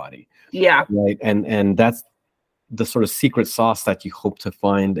everybody. Yeah. Right. And that's the sort of secret sauce that you hope to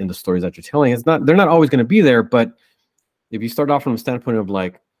find in the stories that you're telling. They're not always going to be there, but if you start off from the standpoint of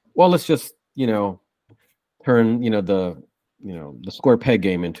like, well, let's just, you know, turn, you know, the square peg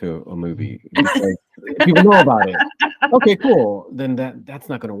game into a movie. People know about it. Okay, cool. Then that's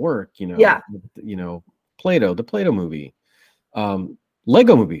not going to work, you know. Yeah. You know, the Play-Doh movie.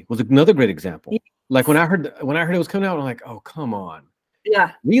 Lego movie was another great example. Like when I heard it was coming out, I'm like, oh, come on.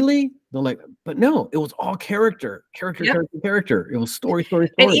 Yeah. Really? They're like, but no, it was all character. It was story.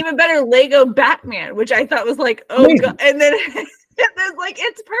 And even better, Lego Batman, which I thought was like, oh amazing. God. And then it's like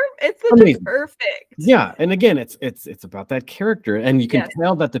it's perfect. It's perfect. Yeah, and again, it's about that character, and you can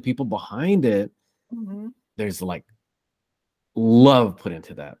tell that the people behind it, there's like love put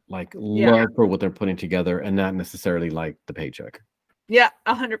into that, like love for what they're putting together, and not necessarily like the paycheck. Yeah,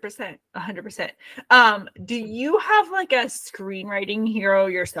 100%, 100%. Do you have like a screenwriting hero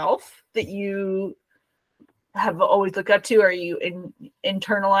yourself that you have always looked up to? Are you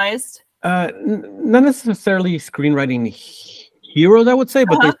internalized? Not necessarily screenwriting heroes, I would say,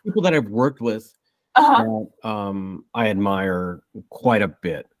 but there's people that I've worked with that I admire quite a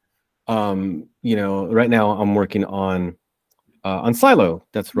bit. You know, right now I'm working on Silo,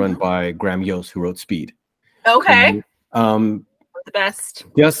 that's run by Graham Yost, who wrote Speed. Okay. the best.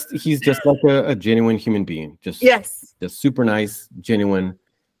 He's just like a genuine human being. Just super nice, genuine.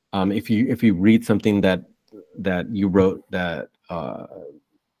 If you read something that you wrote that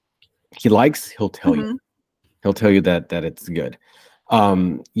he likes, he'll tell you. He'll tell you that it's good.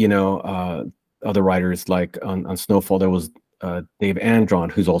 Other writers like on Snowfall, there was Dave Andron,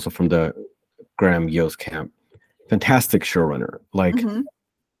 who's also from the Graham Yost camp. Fantastic showrunner. Like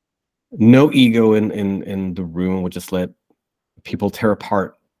no ego in the room, would just let people tear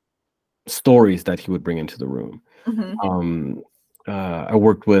apart stories that he would bring into the room. I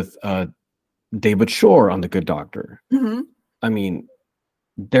worked with David Shore on The Good Doctor. I mean,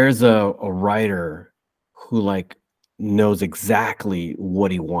 there's a writer who like knows exactly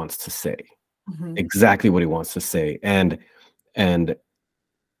what he wants to say, and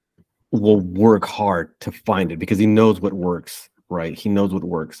will work hard to find it because he knows what works, right? He knows what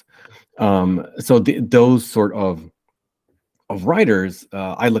works. So those sort of writers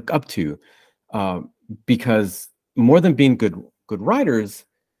I look up to because more than being good writers,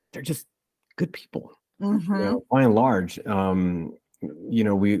 they're just good people. By and large,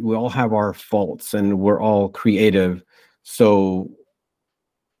 we all have our faults and we're all creative, so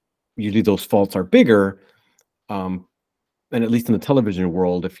usually those faults are bigger. And at least in the television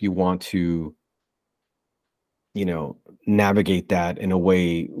world, if you want to navigate that in a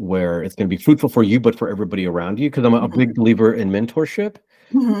way where it's going to be fruitful for you but for everybody around you, because I'm a big believer in mentorship.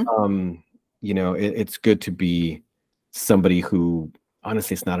 It's good to be somebody who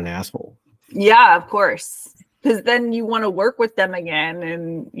honestly is not an asshole. Yeah, of course, because then you want to work with them again,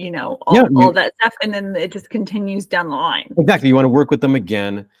 and all that stuff, and then it just continues down the line. Exactly, you want to work with them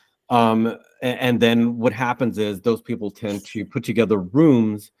again. And then what happens is those people tend to put together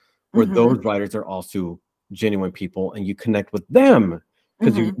rooms where those writers are also genuine people, and you connect with them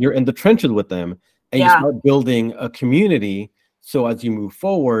because you're in the trenches with them, and you start building a community. So as you move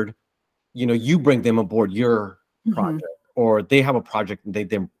forward, you bring them aboard your project, or they have a project.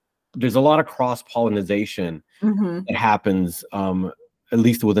 There's a lot of cross-pollination that happens, at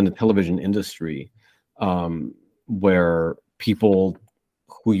least within the television industry, where people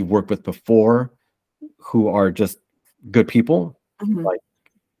who you worked with before, who are just good people,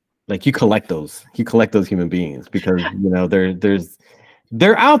 like you collect those human beings, because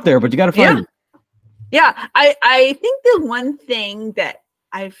they're out there, but you got to find them. Yeah, I think the one thing that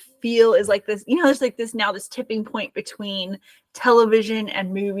I feel is like this, there's like this tipping point between television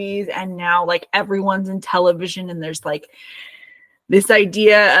and movies, and now like everyone's in television, and there's like this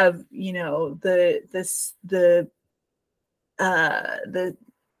idea of the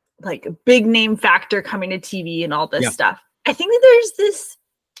like big name factor coming to TV and all this stuff. I think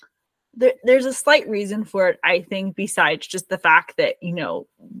that there's a slight reason for it, I think, besides just the fact that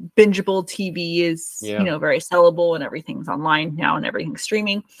bingeable TV is very sellable and everything's online now and everything's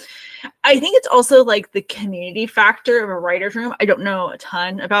streaming. I think it's also like the community factor of a writer's room. I don't know a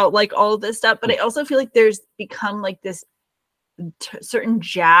ton about like all of this stuff, but I also feel like there's become like this certain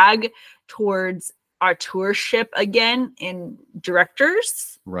jag towards authorship again in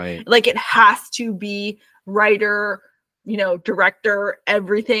directors, right? Like it has to be writer, director,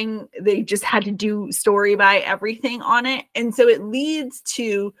 everything. They just had to do story by everything on it, and so it leads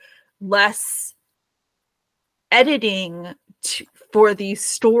to less editing for these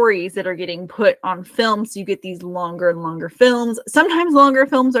stories that are getting put on film. So you get these longer and longer films. Sometimes longer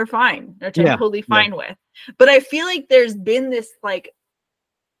films are fine, which I'm totally fine with, but I feel like there's been this like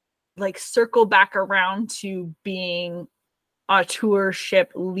circle back around to being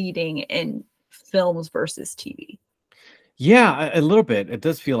authorship leading in films versus TV. Yeah, a little bit. It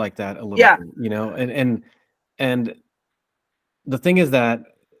does feel like that a little bit, and the thing is that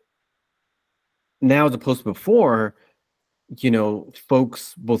now, as opposed to before,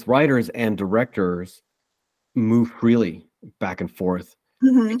 folks, both writers and directors, move freely back and forth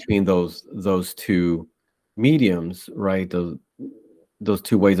between those two mediums, right? Those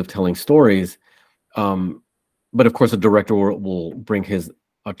two ways of telling stories. But of course, a director will bring his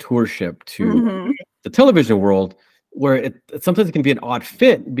authorship to the television world, where it sometimes it can be an odd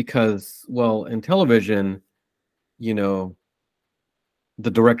fit because, well, in television, the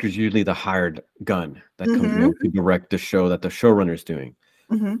director is usually the hired gun that comes in to direct the show that the showrunner is doing.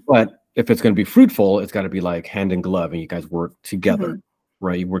 But if it's going to be fruitful, it's got to be like hand in glove, and you guys work together,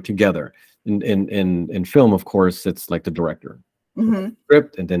 right? You work together. In film, of course, it's like the director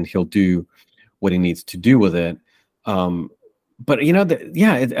script, and then he'll do what he needs to do with it. But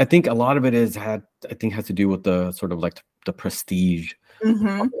I think a lot of it has to do with the sort of like the prestige of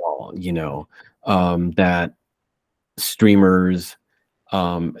it all, that streamers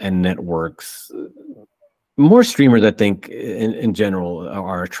and networks more streamers, I think, in general,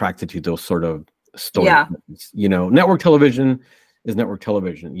 are attracted to those sort of stories. Yeah. You know, network television is network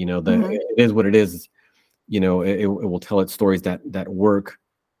television. You know, it is what it is. You know, it will tell its stories that work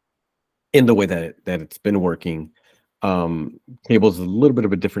in the way that it's been working. Cable's a little bit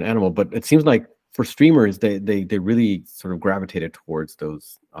of a different animal, but it seems like for streamers, they really sort of gravitated towards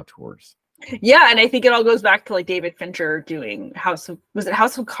those tours. Yeah, and I think it all goes back to like David Fincher doing House of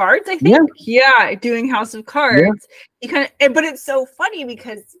Cards, I think. Yeah, doing House of Cards. Yeah. But it's so funny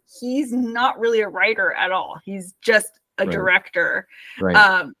because he's not really a writer at all. He's just a director.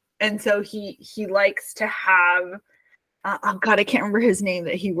 Right. And so he likes to have oh god, I can't remember his name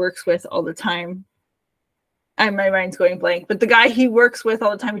that he works with all the time. And my mind's going blank, but the guy he works with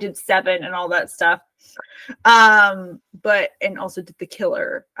all the time, he did Seven and all that stuff. But and also did The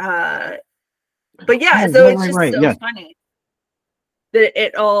Killer. But yeah, so it's just so funny that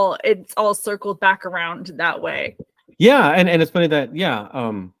it's all circled back around that way. Yeah, and it's funny that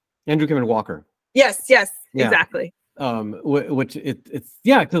Andrew Kevin Walker. Yes, exactly. Which it's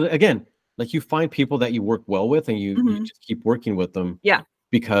because again, like you find people that you work well with, and you just keep working with them. Yeah,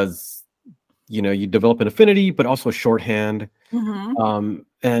 because you know you develop an affinity, but also a shorthand.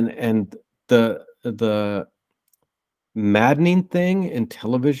 And the maddening thing in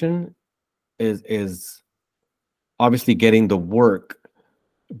television is obviously getting the work,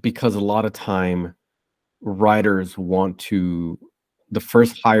 because a lot of time writers want to, the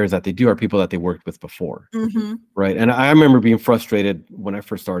first hires that they do are people that they worked with before. Right. And I remember being frustrated when I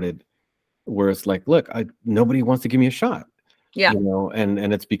first started, where it's like, look, nobody wants to give me a shot. Yeah. You know,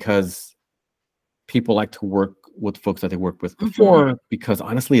 and it's because people like to work with folks that they worked with before, because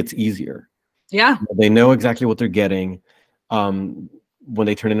honestly, it's easier. Yeah. They know exactly what they're getting. When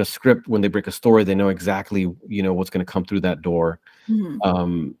they turn in a script, when they break a story, they know exactly, you know, what's going to come through that door.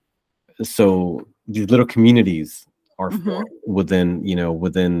 So these little communities are formed within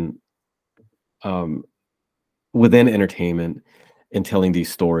entertainment and telling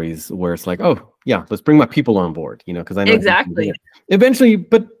these stories, where it's like, oh yeah, let's bring my people on board, you know, because I know exactly. Eventually,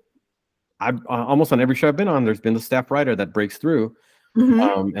 but I've almost on every show I've been on, there's been the staff writer that breaks through,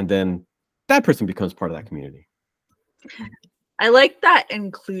 and then that person becomes part of that community. I like that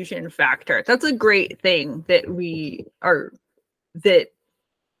inclusion factor. That's a great thing that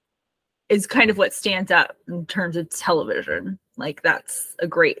is kind of what stands out in terms of television. Like that's a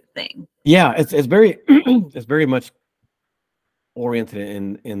great thing. Yeah, it's very it's very much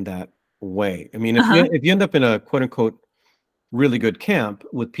oriented in that way. I mean, if you end up in a quote unquote really good camp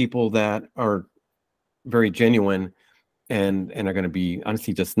with people that are very genuine and are going to be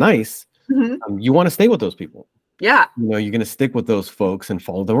honestly just nice, you want to stay with those people. Yeah. You know, you're going to stick with those folks and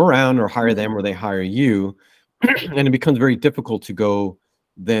follow them around, or hire them, or they hire you. And it becomes very difficult to go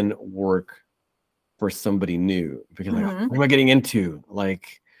then work for somebody new, because like, what am I getting into?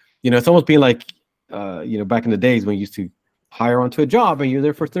 Like, you know, it's almost being like, you know, back in the days when you used to hire onto a job and you're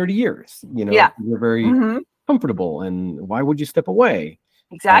there for 30 years, you know, you're very comfortable, and why would you step away?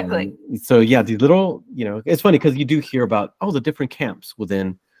 Exactly. So yeah, these little, you know, it's funny because you do hear about the different camps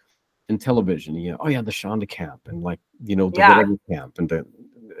within in television, you know, oh yeah, the Shonda camp, and like, you know, the whatever camp, and the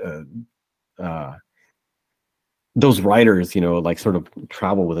those writers, you know, like sort of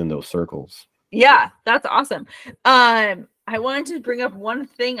travel within those circles. Yeah, that's awesome. I wanted to bring up one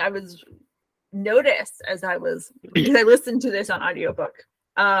thing I was noticed because I listened to this on audiobook.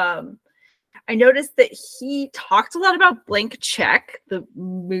 I noticed that he talked a lot about Blank Check, the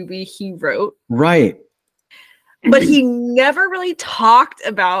movie he wrote. Right. But he never really talked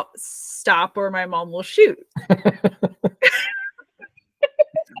about Stop or My Mom Will Shoot. I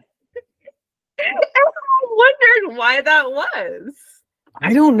wondered why that was.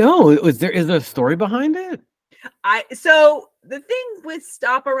 I don't know. Is there a story behind it? So the thing with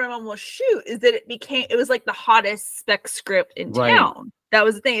Stop or My Mom Will Shoot is that it was like the hottest spec script in town. That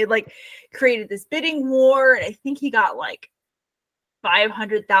was the thing. It like created this bidding war, and I think he got like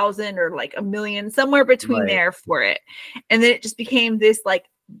 500,000 or like $1 million, somewhere between there for it. And then it just became this like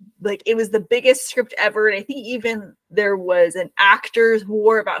it was the biggest script ever. And I think even there was an actors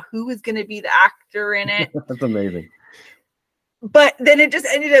war about who was going to be the actor in it. That's amazing. But then it just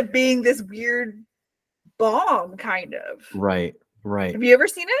ended up being this weird bomb, kind of. Right. Have you ever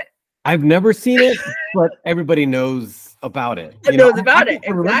seen it? I've never seen it, but everybody knows about it.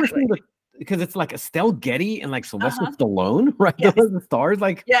 Exactly. Because it's like Estelle Getty and like Sylvester Stallone, right? Yes. Those are the stars.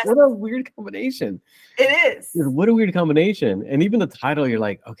 Like, what a weird combination. It is. What a weird combination. And even the title, you're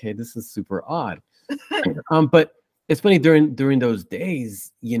like, okay, this is super odd. But it's funny during those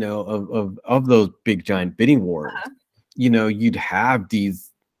days, you know, of those big giant bidding wars, you know, you'd have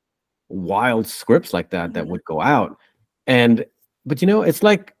these wild scripts like that that would go out. And but it's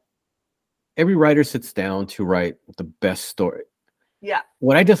like every writer sits down to write the best story. Yeah.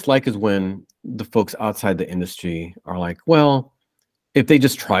 What I dislike is when the folks outside the industry are like, well, if they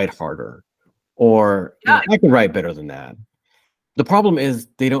just tried harder, or I can write better than that. The problem is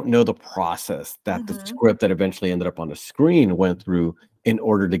they don't know the process that the script that eventually ended up on the screen went through in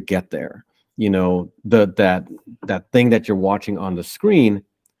order to get there. That thing that you're watching on the screen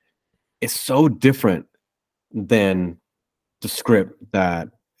is so different than the script that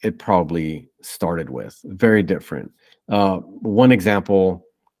it probably started with. Very different. One example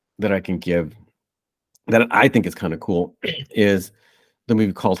that I can give that I think is kind of cool is the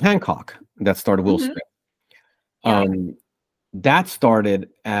movie called Hancock that started Will Smith. That started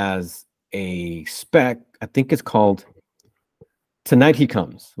as a spec. I think it's called Tonight He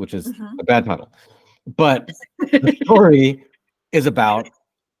Comes, which is a bad title. But the story is about,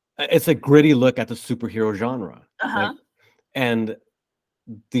 it's a gritty look at the superhero genre. And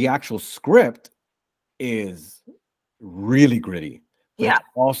the actual script is really gritty. But it's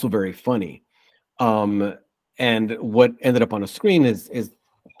also very funny. And what ended up on the screen is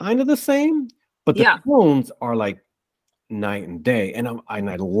kind of the same, but the tones are like night and day. And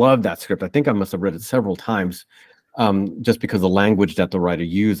I love that script. I think I must have read it several times, just because the language that the writer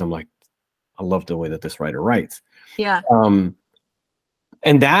used. I'm like, I love the way that this writer writes. And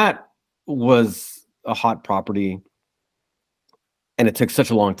that was a hot property, and it took such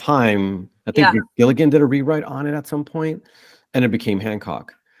a long time. I think Gilligan did a rewrite on it at some point, and it became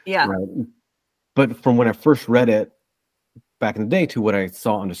Hancock. Right? But from when I first read it back in the day to what I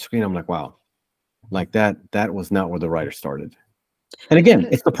saw on the screen, I'm like, wow, like that was not where the writer started. And again,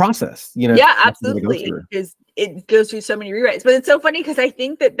 it's the process, absolutely, because it goes through so many rewrites. But it's so funny because I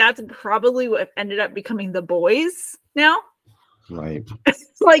think that's probably what ended up becoming The Boys now. Right.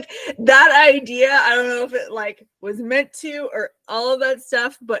 Like that idea, I don't know if it like was meant to or all of that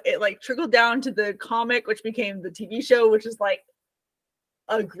stuff, but it like trickled down to the comic, which became the TV show, which is like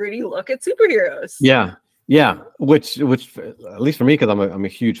a gritty look at superheroes. Which at least for me, because I'm a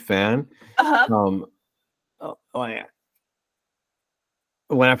huge fan.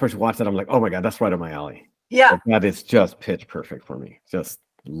 When I first watched it, I'm like, oh my god, that's right up my alley. Like, that is just pitch perfect for me. Just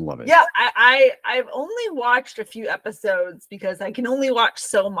love it. I've only watched a few episodes because I can only watch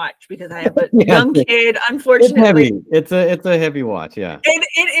so much because I have a young kid, unfortunately. It's a heavy watch. And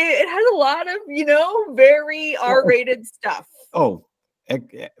it has a lot of very R-rated stuff. R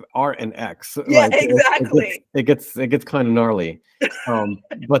and X. Exactly. It gets kind of gnarly.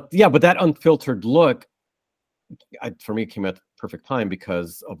 But that unfiltered look, for me, came at the perfect time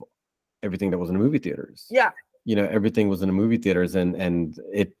because of everything that was in the movie theaters. Everything was in the movie theaters, and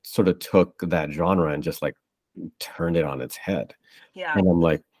it sort of took that genre and just like turned it on its head. And I'm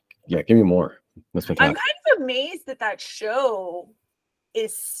like, give me more. That's fantastic. I'm kind of amazed that show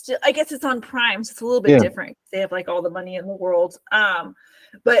is still, I guess it's on Prime, so it's a little bit different. They have like all the money in the world.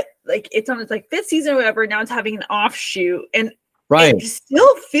 But like it's on its like fifth season or whatever. Now it's having an offshoot, and it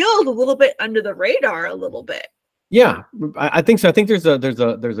still feels a little bit under the radar a little bit. I think so. I think there's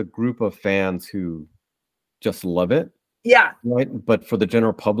a group of fans who just love it. Right. But for the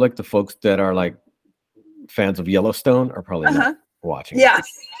general public, the folks that are like fans of Yellowstone are probably not watching it.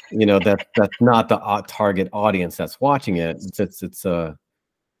 That's not the target audience that's watching it. It's I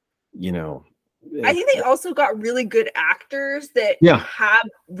think they also got really good actors that have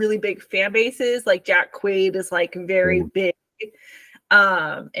really big fan bases. Like Jack Quaid is like very big.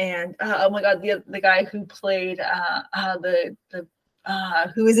 And oh my god, the guy who played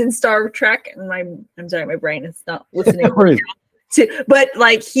who is in Star Trek, and I'm sorry, my brain is not listening. But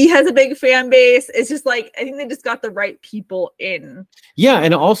like he has a big fan base. It's just like I think they just got the right people in.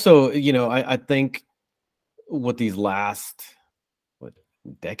 And also, I think what these last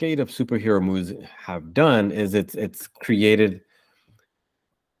decade of superhero movies have done is it's created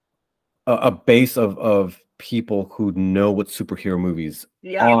a base of people who know what superhero movies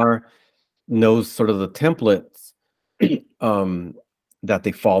are, knows sort of the templates that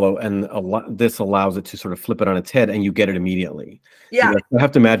they follow, and this allows it to sort of flip it on its head, and you get it immediately. I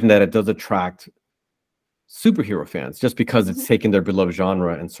have to imagine that it does attract superhero fans just because it's taking their beloved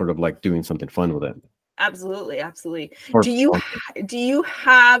genre and sort of like doing something fun with it. Absolutely. Do you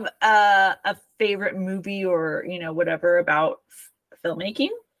have a favorite movie or whatever about filmmaking?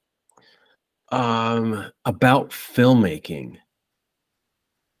 About filmmaking,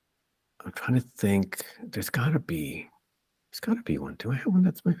 I'm trying to think. There's gotta be one. Do I have one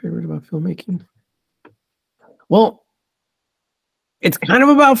that's my favorite about filmmaking? Well, it's kind of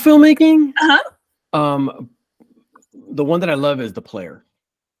about filmmaking. The one that I love is The Player.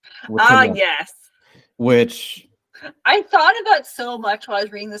 Yes. Which I thought about so much while I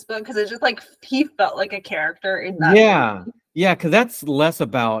was reading this book because it's just like he felt like a character in that. Yeah, because that's less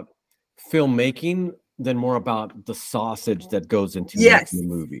about filmmaking than more about the sausage that goes into making the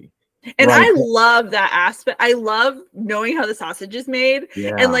movie. And right. I love that aspect. I love knowing how the sausage is made.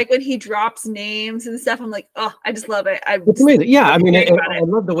 Yeah. And like when he drops names and stuff, I'm like, oh, I just love it. It's amazing. Yeah, I mean, I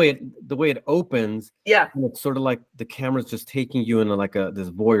love the way it opens. Yeah. And it's sort of like the camera's just taking you into like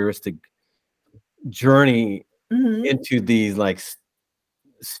this voyeuristic journey into these like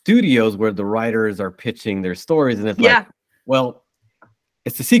studios where the writers are pitching their stories, and it's like, well,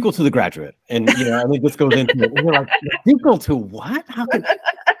 it's the sequel to The Graduate, and I think this goes into it. And you're like, the sequel to what? How could?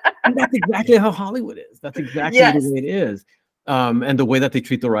 That's exactly how Hollywood is. That's exactly the way it is, and the way that they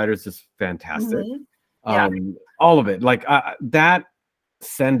treat the writers is fantastic. All of it, like that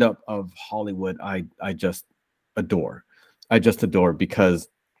send up of Hollywood, I just adore. I just adore because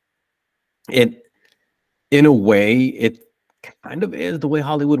it, in a way, it kind of is the way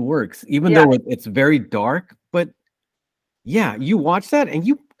Hollywood works, even though it's very dark. But yeah, you watch that and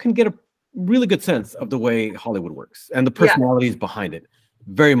you can get a really good sense of the way Hollywood works and the personalities behind it.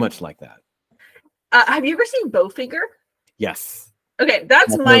 Very much like that. Have you ever seen Bowfinger? Yes. Okay,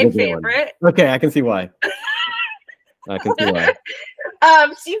 that's my favorite. Okay, I can see why. I can see why.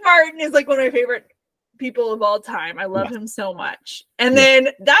 Steve Martin is like one of my favorite people of all time. I love him so much. And then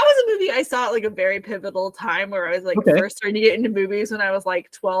that was a movie I saw at like a very pivotal time where I was like first starting to get into movies when I was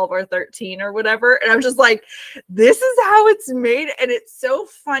like 12 or 13 or whatever. And I was just like, this is how it's made. And it's so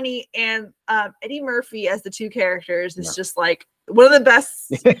funny. And Eddie Murphy as the two characters is just like one of the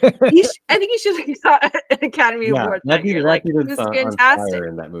best. I think he should have got an Academy Award. That year. Like, he was fantastic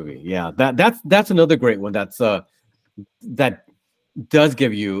in that movie. Yeah, that's another great one. That's that does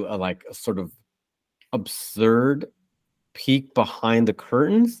give you a sort of absurd peek behind the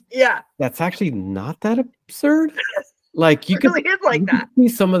curtains. Yeah, that's actually not that absurd. Like you could see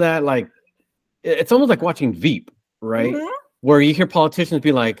some of that. Like it's almost like watching Veep, right? Where you hear politicians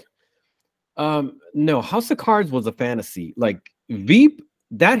be like, no, House of Cards was a fantasy. Like Veep,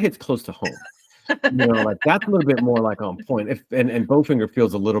 that hits close to home. Like that's a little bit more like on point. And Bowfinger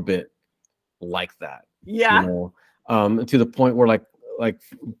feels a little bit like that. Yeah. To the point where like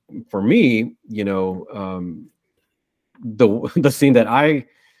for me, the scene that I,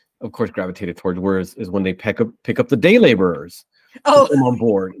 of course, gravitated towards is when they pick up the day laborers. Oh, on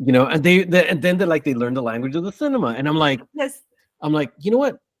board, and then they learn the language of the cinema, and I'm like, you know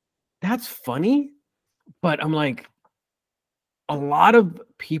what? That's funny, but I'm like, a lot of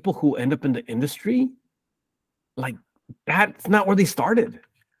people who end up in the industry, like that's not where they started.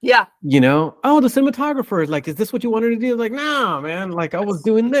 Yeah. Oh, the cinematographer is like, is this what you wanted to do? Like, nah, man, like I was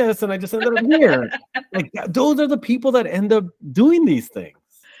doing this and I just ended up here. Like those are the people that end up doing these things.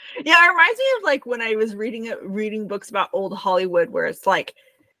 Yeah, it reminds me of like when I was reading books about old Hollywood, where it's like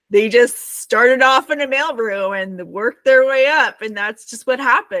they just started off in a mailroom and worked their way up, and that's just what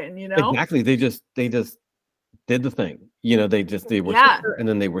happened, Exactly. They just did the thing. They were here, and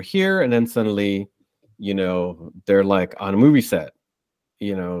then they were here, and then suddenly, they're like on a movie set.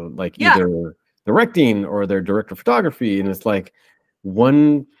 Like either directing or their director of photography, and it's like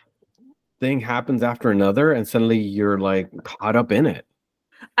one thing happens after another, and suddenly you're like caught up in it.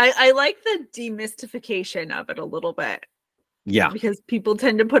 I like the demystification of it a little bit. Yeah, because people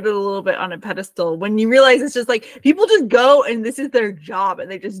tend to put it a little bit on a pedestal when you realize it's just like people just go and this is their job and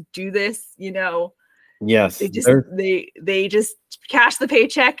they just do this. Yes, they just cash the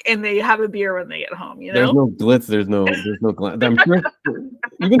paycheck and they have a beer when they get home. There's no glitz. There's no glam. I'm sure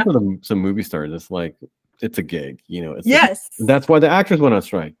even for some movie stars, it's like it's a gig. That's why the actors went on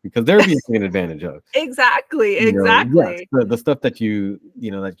strike, because they're being taken advantage of. Exactly. Yes, the stuff that you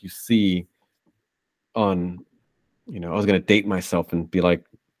see on. I was gonna date myself and be like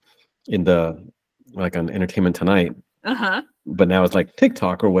on Entertainment Tonight. But now it's like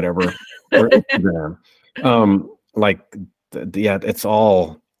TikTok or whatever or Instagram. It's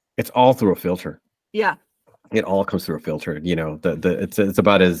all through a filter. Yeah, it all comes through a filter. It's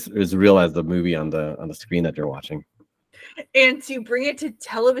about as real as the movie on the screen that you're watching. And to bring it to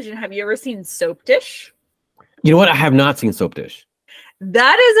television, have you ever seen Soap Dish? You know what? I have not seen Soap Dish.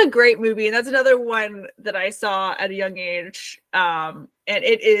 That is a great movie, and that's another one that I saw at a young age. And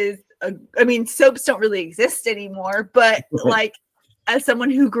it is soaps don't really exist anymore, but like as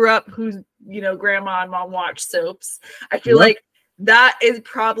someone who grew up whose grandma and mom watched soaps, I feel like that is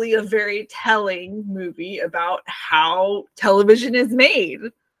probably a very telling movie about how television is made.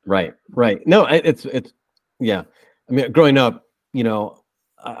 Right. No, it's yeah. I mean, growing up,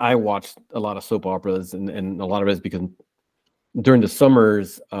 I watched a lot of soap operas, and a lot of it is because during the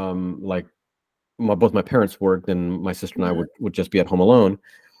summers, like both my parents worked, and my sister and I would just be at home alone,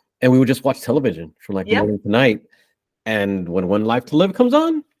 and we would just watch television from like morning to night. And when One Life to Live comes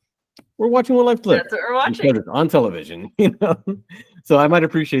on, we're watching One Life to Live. That's what we're watching. It's on television, you know. So I might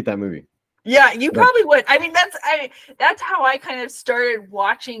appreciate that movie. Yeah, you probably would. I mean, that's how I kind of started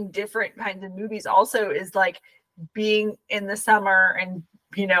watching different kinds of movies. Also, is like being in the summer and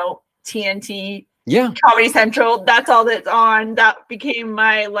TNT, Comedy Central. That's all that's on. That became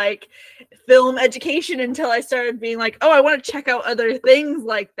my like film education until I started being like, oh, I want to check out other things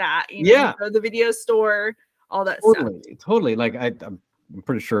like that. Go to the video store, all that stuff. Totally. Like I'm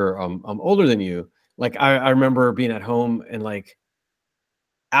pretty sure I'm older than you. Like I remember being at home and like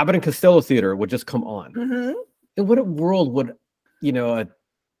Abbott and Costello Theater would just come on. In what world would a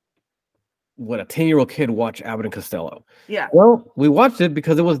 10-year-old kid watch Abbott and Costello? Yeah. Well, we watched it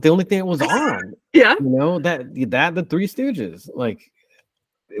because it was the only thing that was on. Yeah. That the Three Stooges, like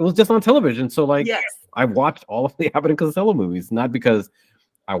it was just on television. So like I watched all of the Abbott and Costello movies, not because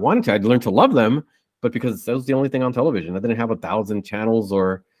I wanted to. I'd learned to love them, but because that was the only thing on television. I didn't have 1,000 channels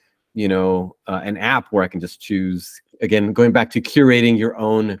or an app where I can just choose. Again, going back to curating your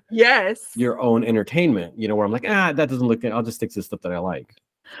own entertainment, where I'm like, that doesn't look good. I'll just stick to the stuff that I like.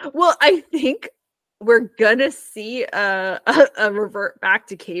 Well, I think we're gonna see a revert back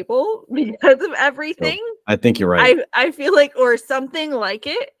to cable because of everything. So, I think you're right. I feel like, or something like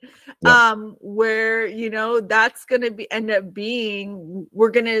it, where that's gonna end up being.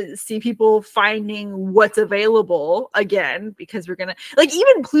 We're gonna see people finding what's available again because we're gonna like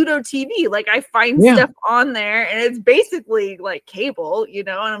even Pluto TV. Like I find stuff on there, and it's basically like cable, and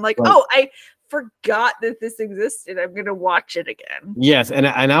I'm like, oh, I forgot that this existed. I'm gonna watch it again. Yes, and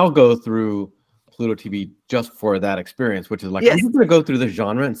I'll go through Pluto TV just for that experience, which is like I'm just gonna go through the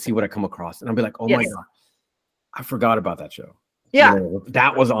genre and see what I come across, and I'll be like, oh my god, I forgot about that show. Yeah,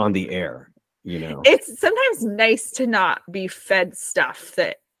 that was on the air. It's sometimes nice to not be fed stuff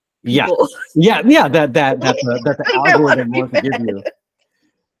that people... that the algorithm wants to give you.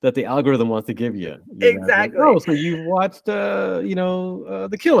 That the algorithm wants to give you. Exactly. Like, oh, so you watched,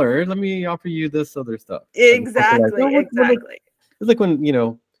 The Killer. Let me offer you this other stuff. Exactly. Exactly. It's like when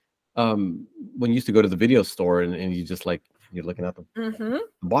when you used to go to the video store and you just like you're looking at the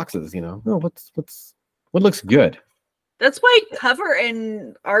boxes. Oh, what looks good. That's why cover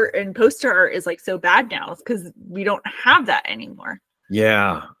and art and poster art is like so bad now, because we don't have that anymore.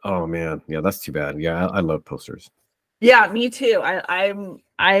 Yeah. Oh man. Yeah, that's too bad. Yeah, I love posters. Yeah, me too.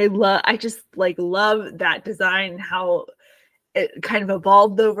 I just like love that design, how it kind of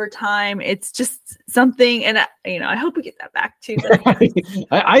evolved over time. It's just something, and I hope we get that back too.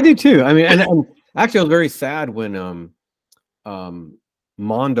 I do too. I mean, and actually, I was very sad when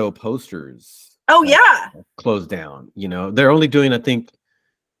Mondo Posters closed down. They're only doing, I think,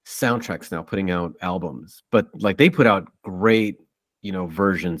 soundtracks now, putting out albums, but like they put out great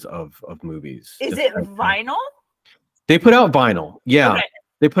versions of movies. Is it vinyl? They put out vinyl. Yeah. Okay.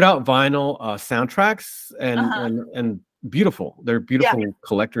 They put out vinyl soundtracks and beautiful. They're beautiful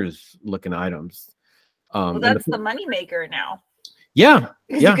collectors looking items. Well, that's the moneymaker now. Yeah.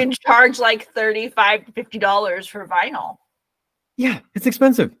 You can charge like $35 to $50 for vinyl. Yeah, it's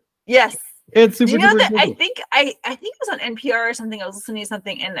expensive. Yes. It's super. That I think it was on NPR or something. I was listening to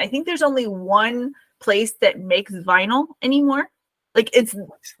something, and I think there's only one place that makes vinyl anymore. Like it's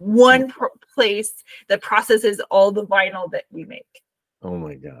one place that processes all the vinyl that we make. Oh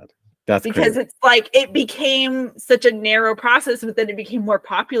my god, that's because crazy. It's like it became such a narrow process, but then it became more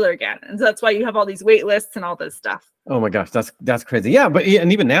popular again, and so that's why you have all these wait lists and all this stuff. Oh my gosh, that's crazy. Yeah, but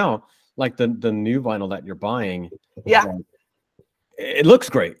and even now, like the new vinyl that you're buying, it looks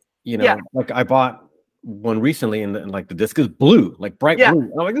great. Like I bought one recently, and like the disc is blue, like bright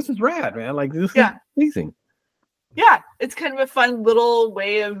blue. I'm like, this is rad, man. Like this is amazing. Yeah, it's kind of a fun little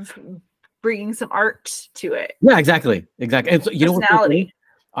way of bringing some art to it. Yeah, exactly. And so, personality.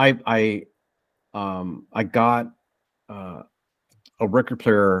 I got a record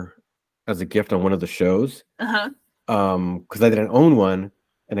player as a gift on one of the shows. Because I didn't own one,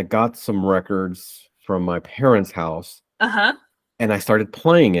 and I got some records from my parents' house. And I started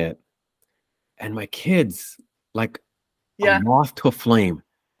playing it, and my kids, like a moth to a flame.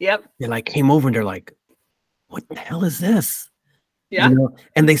 Yep. They like came over and they're like, what the hell is this? Yeah.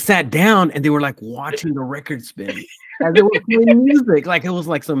 And they sat down and they were like watching the record spin as they were playing music. Like it was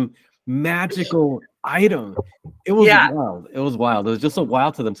like some magical item. It was wild. It was wild. It was just so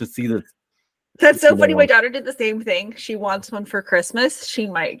wild to them to see this. That's so funny. My daughter did the same thing. She wants one for Christmas. She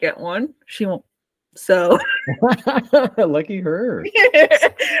might get one. She won't So lucky her.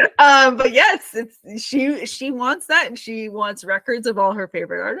 but yes, she wants that, and she wants records of all her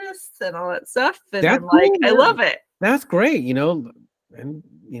favorite artists and all that stuff. And That's I'm like, cool, I love it. That's great, and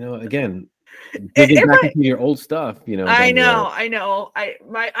again, digging back into your old stuff, I know.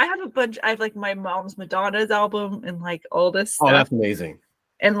 I have a bunch. I have like my mom's Madonna's album and like all this stuff. Oh, that's amazing.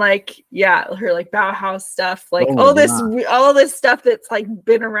 And like, yeah, her like Bauhaus stuff, like Oh all this stuff that's like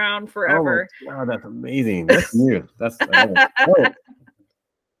been around forever. Oh, that's amazing. That's new. That's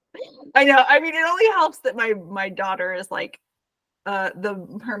I know. I mean, it only helps that my daughter is like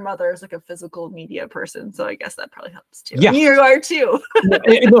her mother is like a physical media person, so I guess that probably helps too. Yeah, you are too. No,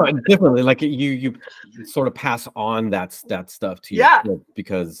 definitely. Like you sort of pass on that stuff to your kid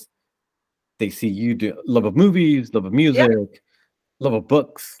because they see you do love of movies, love of music, love of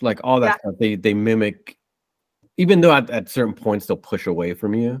books, like all that stuff. They mimic, even though at certain points they'll push away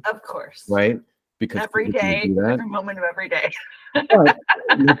from you. Of course, right? Because every day, every moment of every day. But,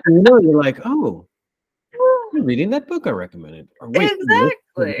 you're like, oh. You're reading that book I recommended. Or wait,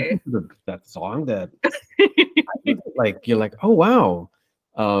 exactly. That song that like you're like, oh wow.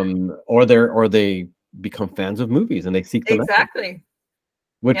 Or they become fans of movies and they seek the exactly.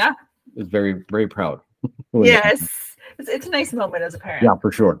 Which is very, very proud. Yes. It's a nice moment as a parent. Yeah,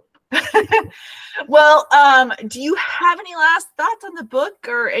 for sure. Well, do you have any last thoughts on the book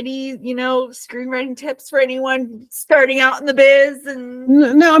or any, screenwriting tips for anyone starting out in the biz? And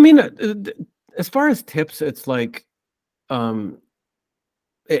no, I mean, as far as tips, it's like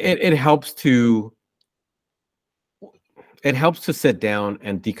it helps to sit down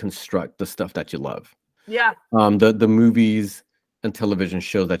and deconstruct the stuff that you love. Yeah. The movies and television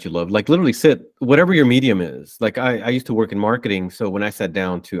shows that you love, like literally sit, whatever your medium is. Like I used to work in marketing, so when I sat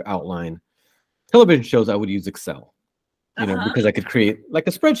down to outline television shows, I would use Excel, because I could create like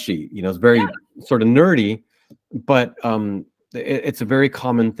a spreadsheet. It's very sort of nerdy, but it's a very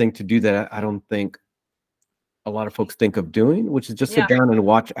common thing to do that I don't think a lot of folks think of doing, which is just sit down and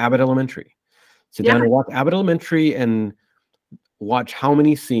watch Abbott Elementary. Sit down and watch Abbott Elementary and watch how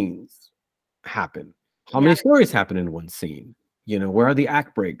many scenes happen, how many stories happen in one scene. Where are the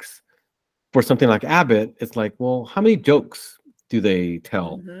act breaks? For something like Abbott, it's like, well, how many jokes do they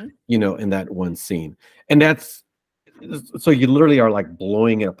tell, in that one scene? And that's, so you literally are like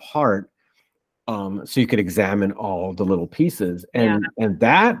blowing it apart. So you could examine all the little pieces, and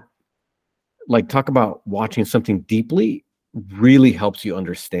that, like, talk about watching something deeply, really helps you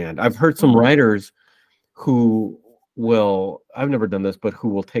understand. I've heard some writers who will, I've never done this, but who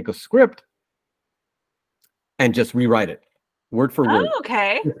will take a script and just rewrite it word for word.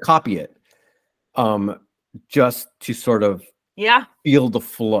 Just copy it, just to sort of feel the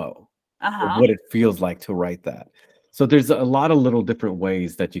flow of what it feels like to write that. So there's a lot of little different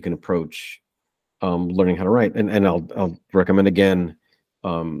ways that you can approach learning how to write, and I'll recommend again,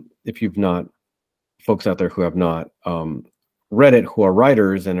 if you've not, folks out there who have not read it, who are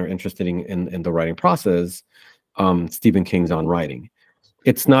writers and are interested in the writing process, Stephen King's On Writing.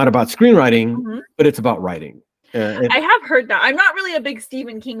 It's not about screenwriting, but it's about writing. I have heard that. I'm not really a big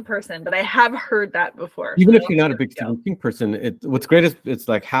Stephen King person, but I have heard that before. Even if you're not a big Stephen King person, what's great is it's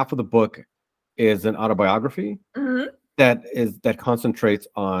like half of the book is an autobiography that concentrates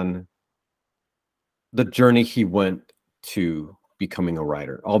on the journey he went to becoming a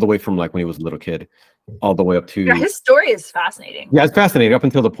writer, all the way from like when he was a little kid, all the way up to his story is fascinating. Yeah, it's fascinating up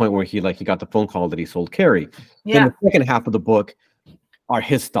until the point where he got the phone call that he sold Carrie. Then the second half of the book are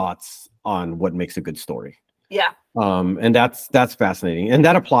his thoughts on what makes a good story. Yeah. And that's fascinating, and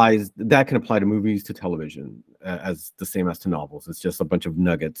that can apply to movies, to television, as the same as to novels. It's just a bunch of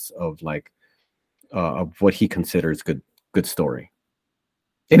nuggets of like of what he considers good story,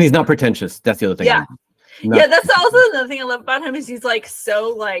 and he's not pretentious. That's the other thing. That's also another thing I love about him, is he's like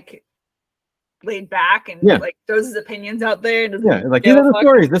so like laid back and like throws his opinions out there. And like these are the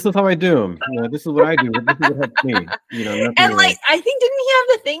stories. This is how I do them. This is what I do. This is what helps me. And like I think, didn't he have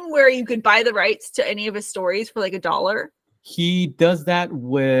the thing where you could buy the rights to any of his stories for like $1? He does that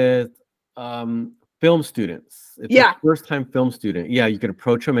with film students. It's a first-time film student. Yeah, you could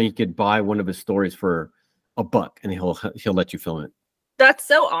approach him and you could buy one of his stories for $1, and he'll let you film it. That's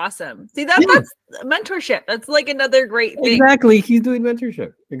so awesome. See, that's mentorship. That's like another great thing. Exactly. He's doing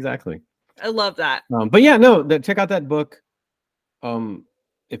mentorship. Exactly. I love that. But check out that book.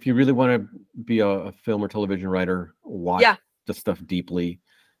 If you really want to be a film or television writer, watch the stuff deeply.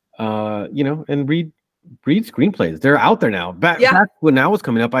 And read screenplays. They're out there now. Back when I was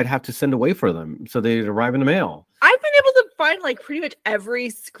coming up, I'd have to send away for them, so they'd arrive in the mail. I've been able to find like pretty much every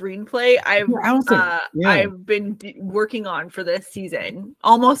screenplay I've been working on for this season.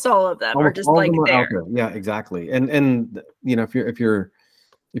 Almost all of them are just like there. Yeah, exactly. And you know, if you're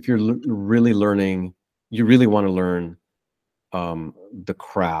really learning, you really want to learn the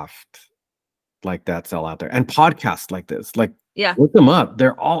craft like that's all out there, and podcasts like this, like, yeah, look them up.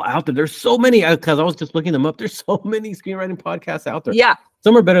 They're all out there. There's so many, because I was just looking them up. There's so many screenwriting podcasts out there. Yeah,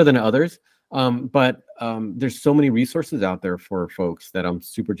 some are better than others, but there's so many resources out there for folks that I'm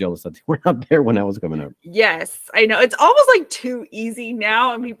super jealous that they were not there when I was coming up. Yes, I know. It's almost like too easy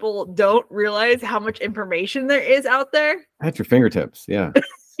now, and people don't realize how much information there is out there at your fingertips. Yeah.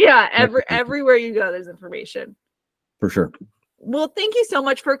 Yeah, everywhere you go, there's information. For sure. Well, thank you so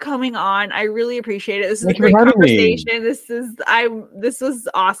much for coming on. I really appreciate it. This is a great conversation. This was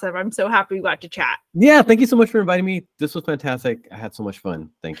awesome. I'm so happy we got to chat. Yeah, thank you so much for inviting me. This was fantastic. I had so much fun.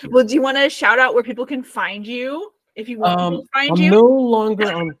 Thank you. Well, do you want to shout out where people can find you if you want people to find you? I'm no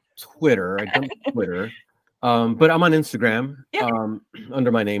longer on Twitter. I don't Twitter. But I'm on Instagram,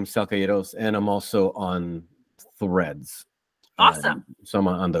 under my name, Sal Calleros, and I'm also on Threads. Awesome. So I'm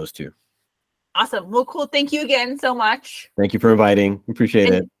on those two. Awesome. Well, cool. Thank you again so much. Thank you for inviting.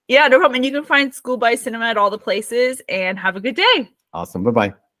 Appreciate it. Yeah, no problem. And you can find School by Cinema at all the places, and have a good day. Awesome.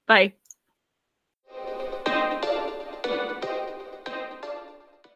 Bye-bye. Bye.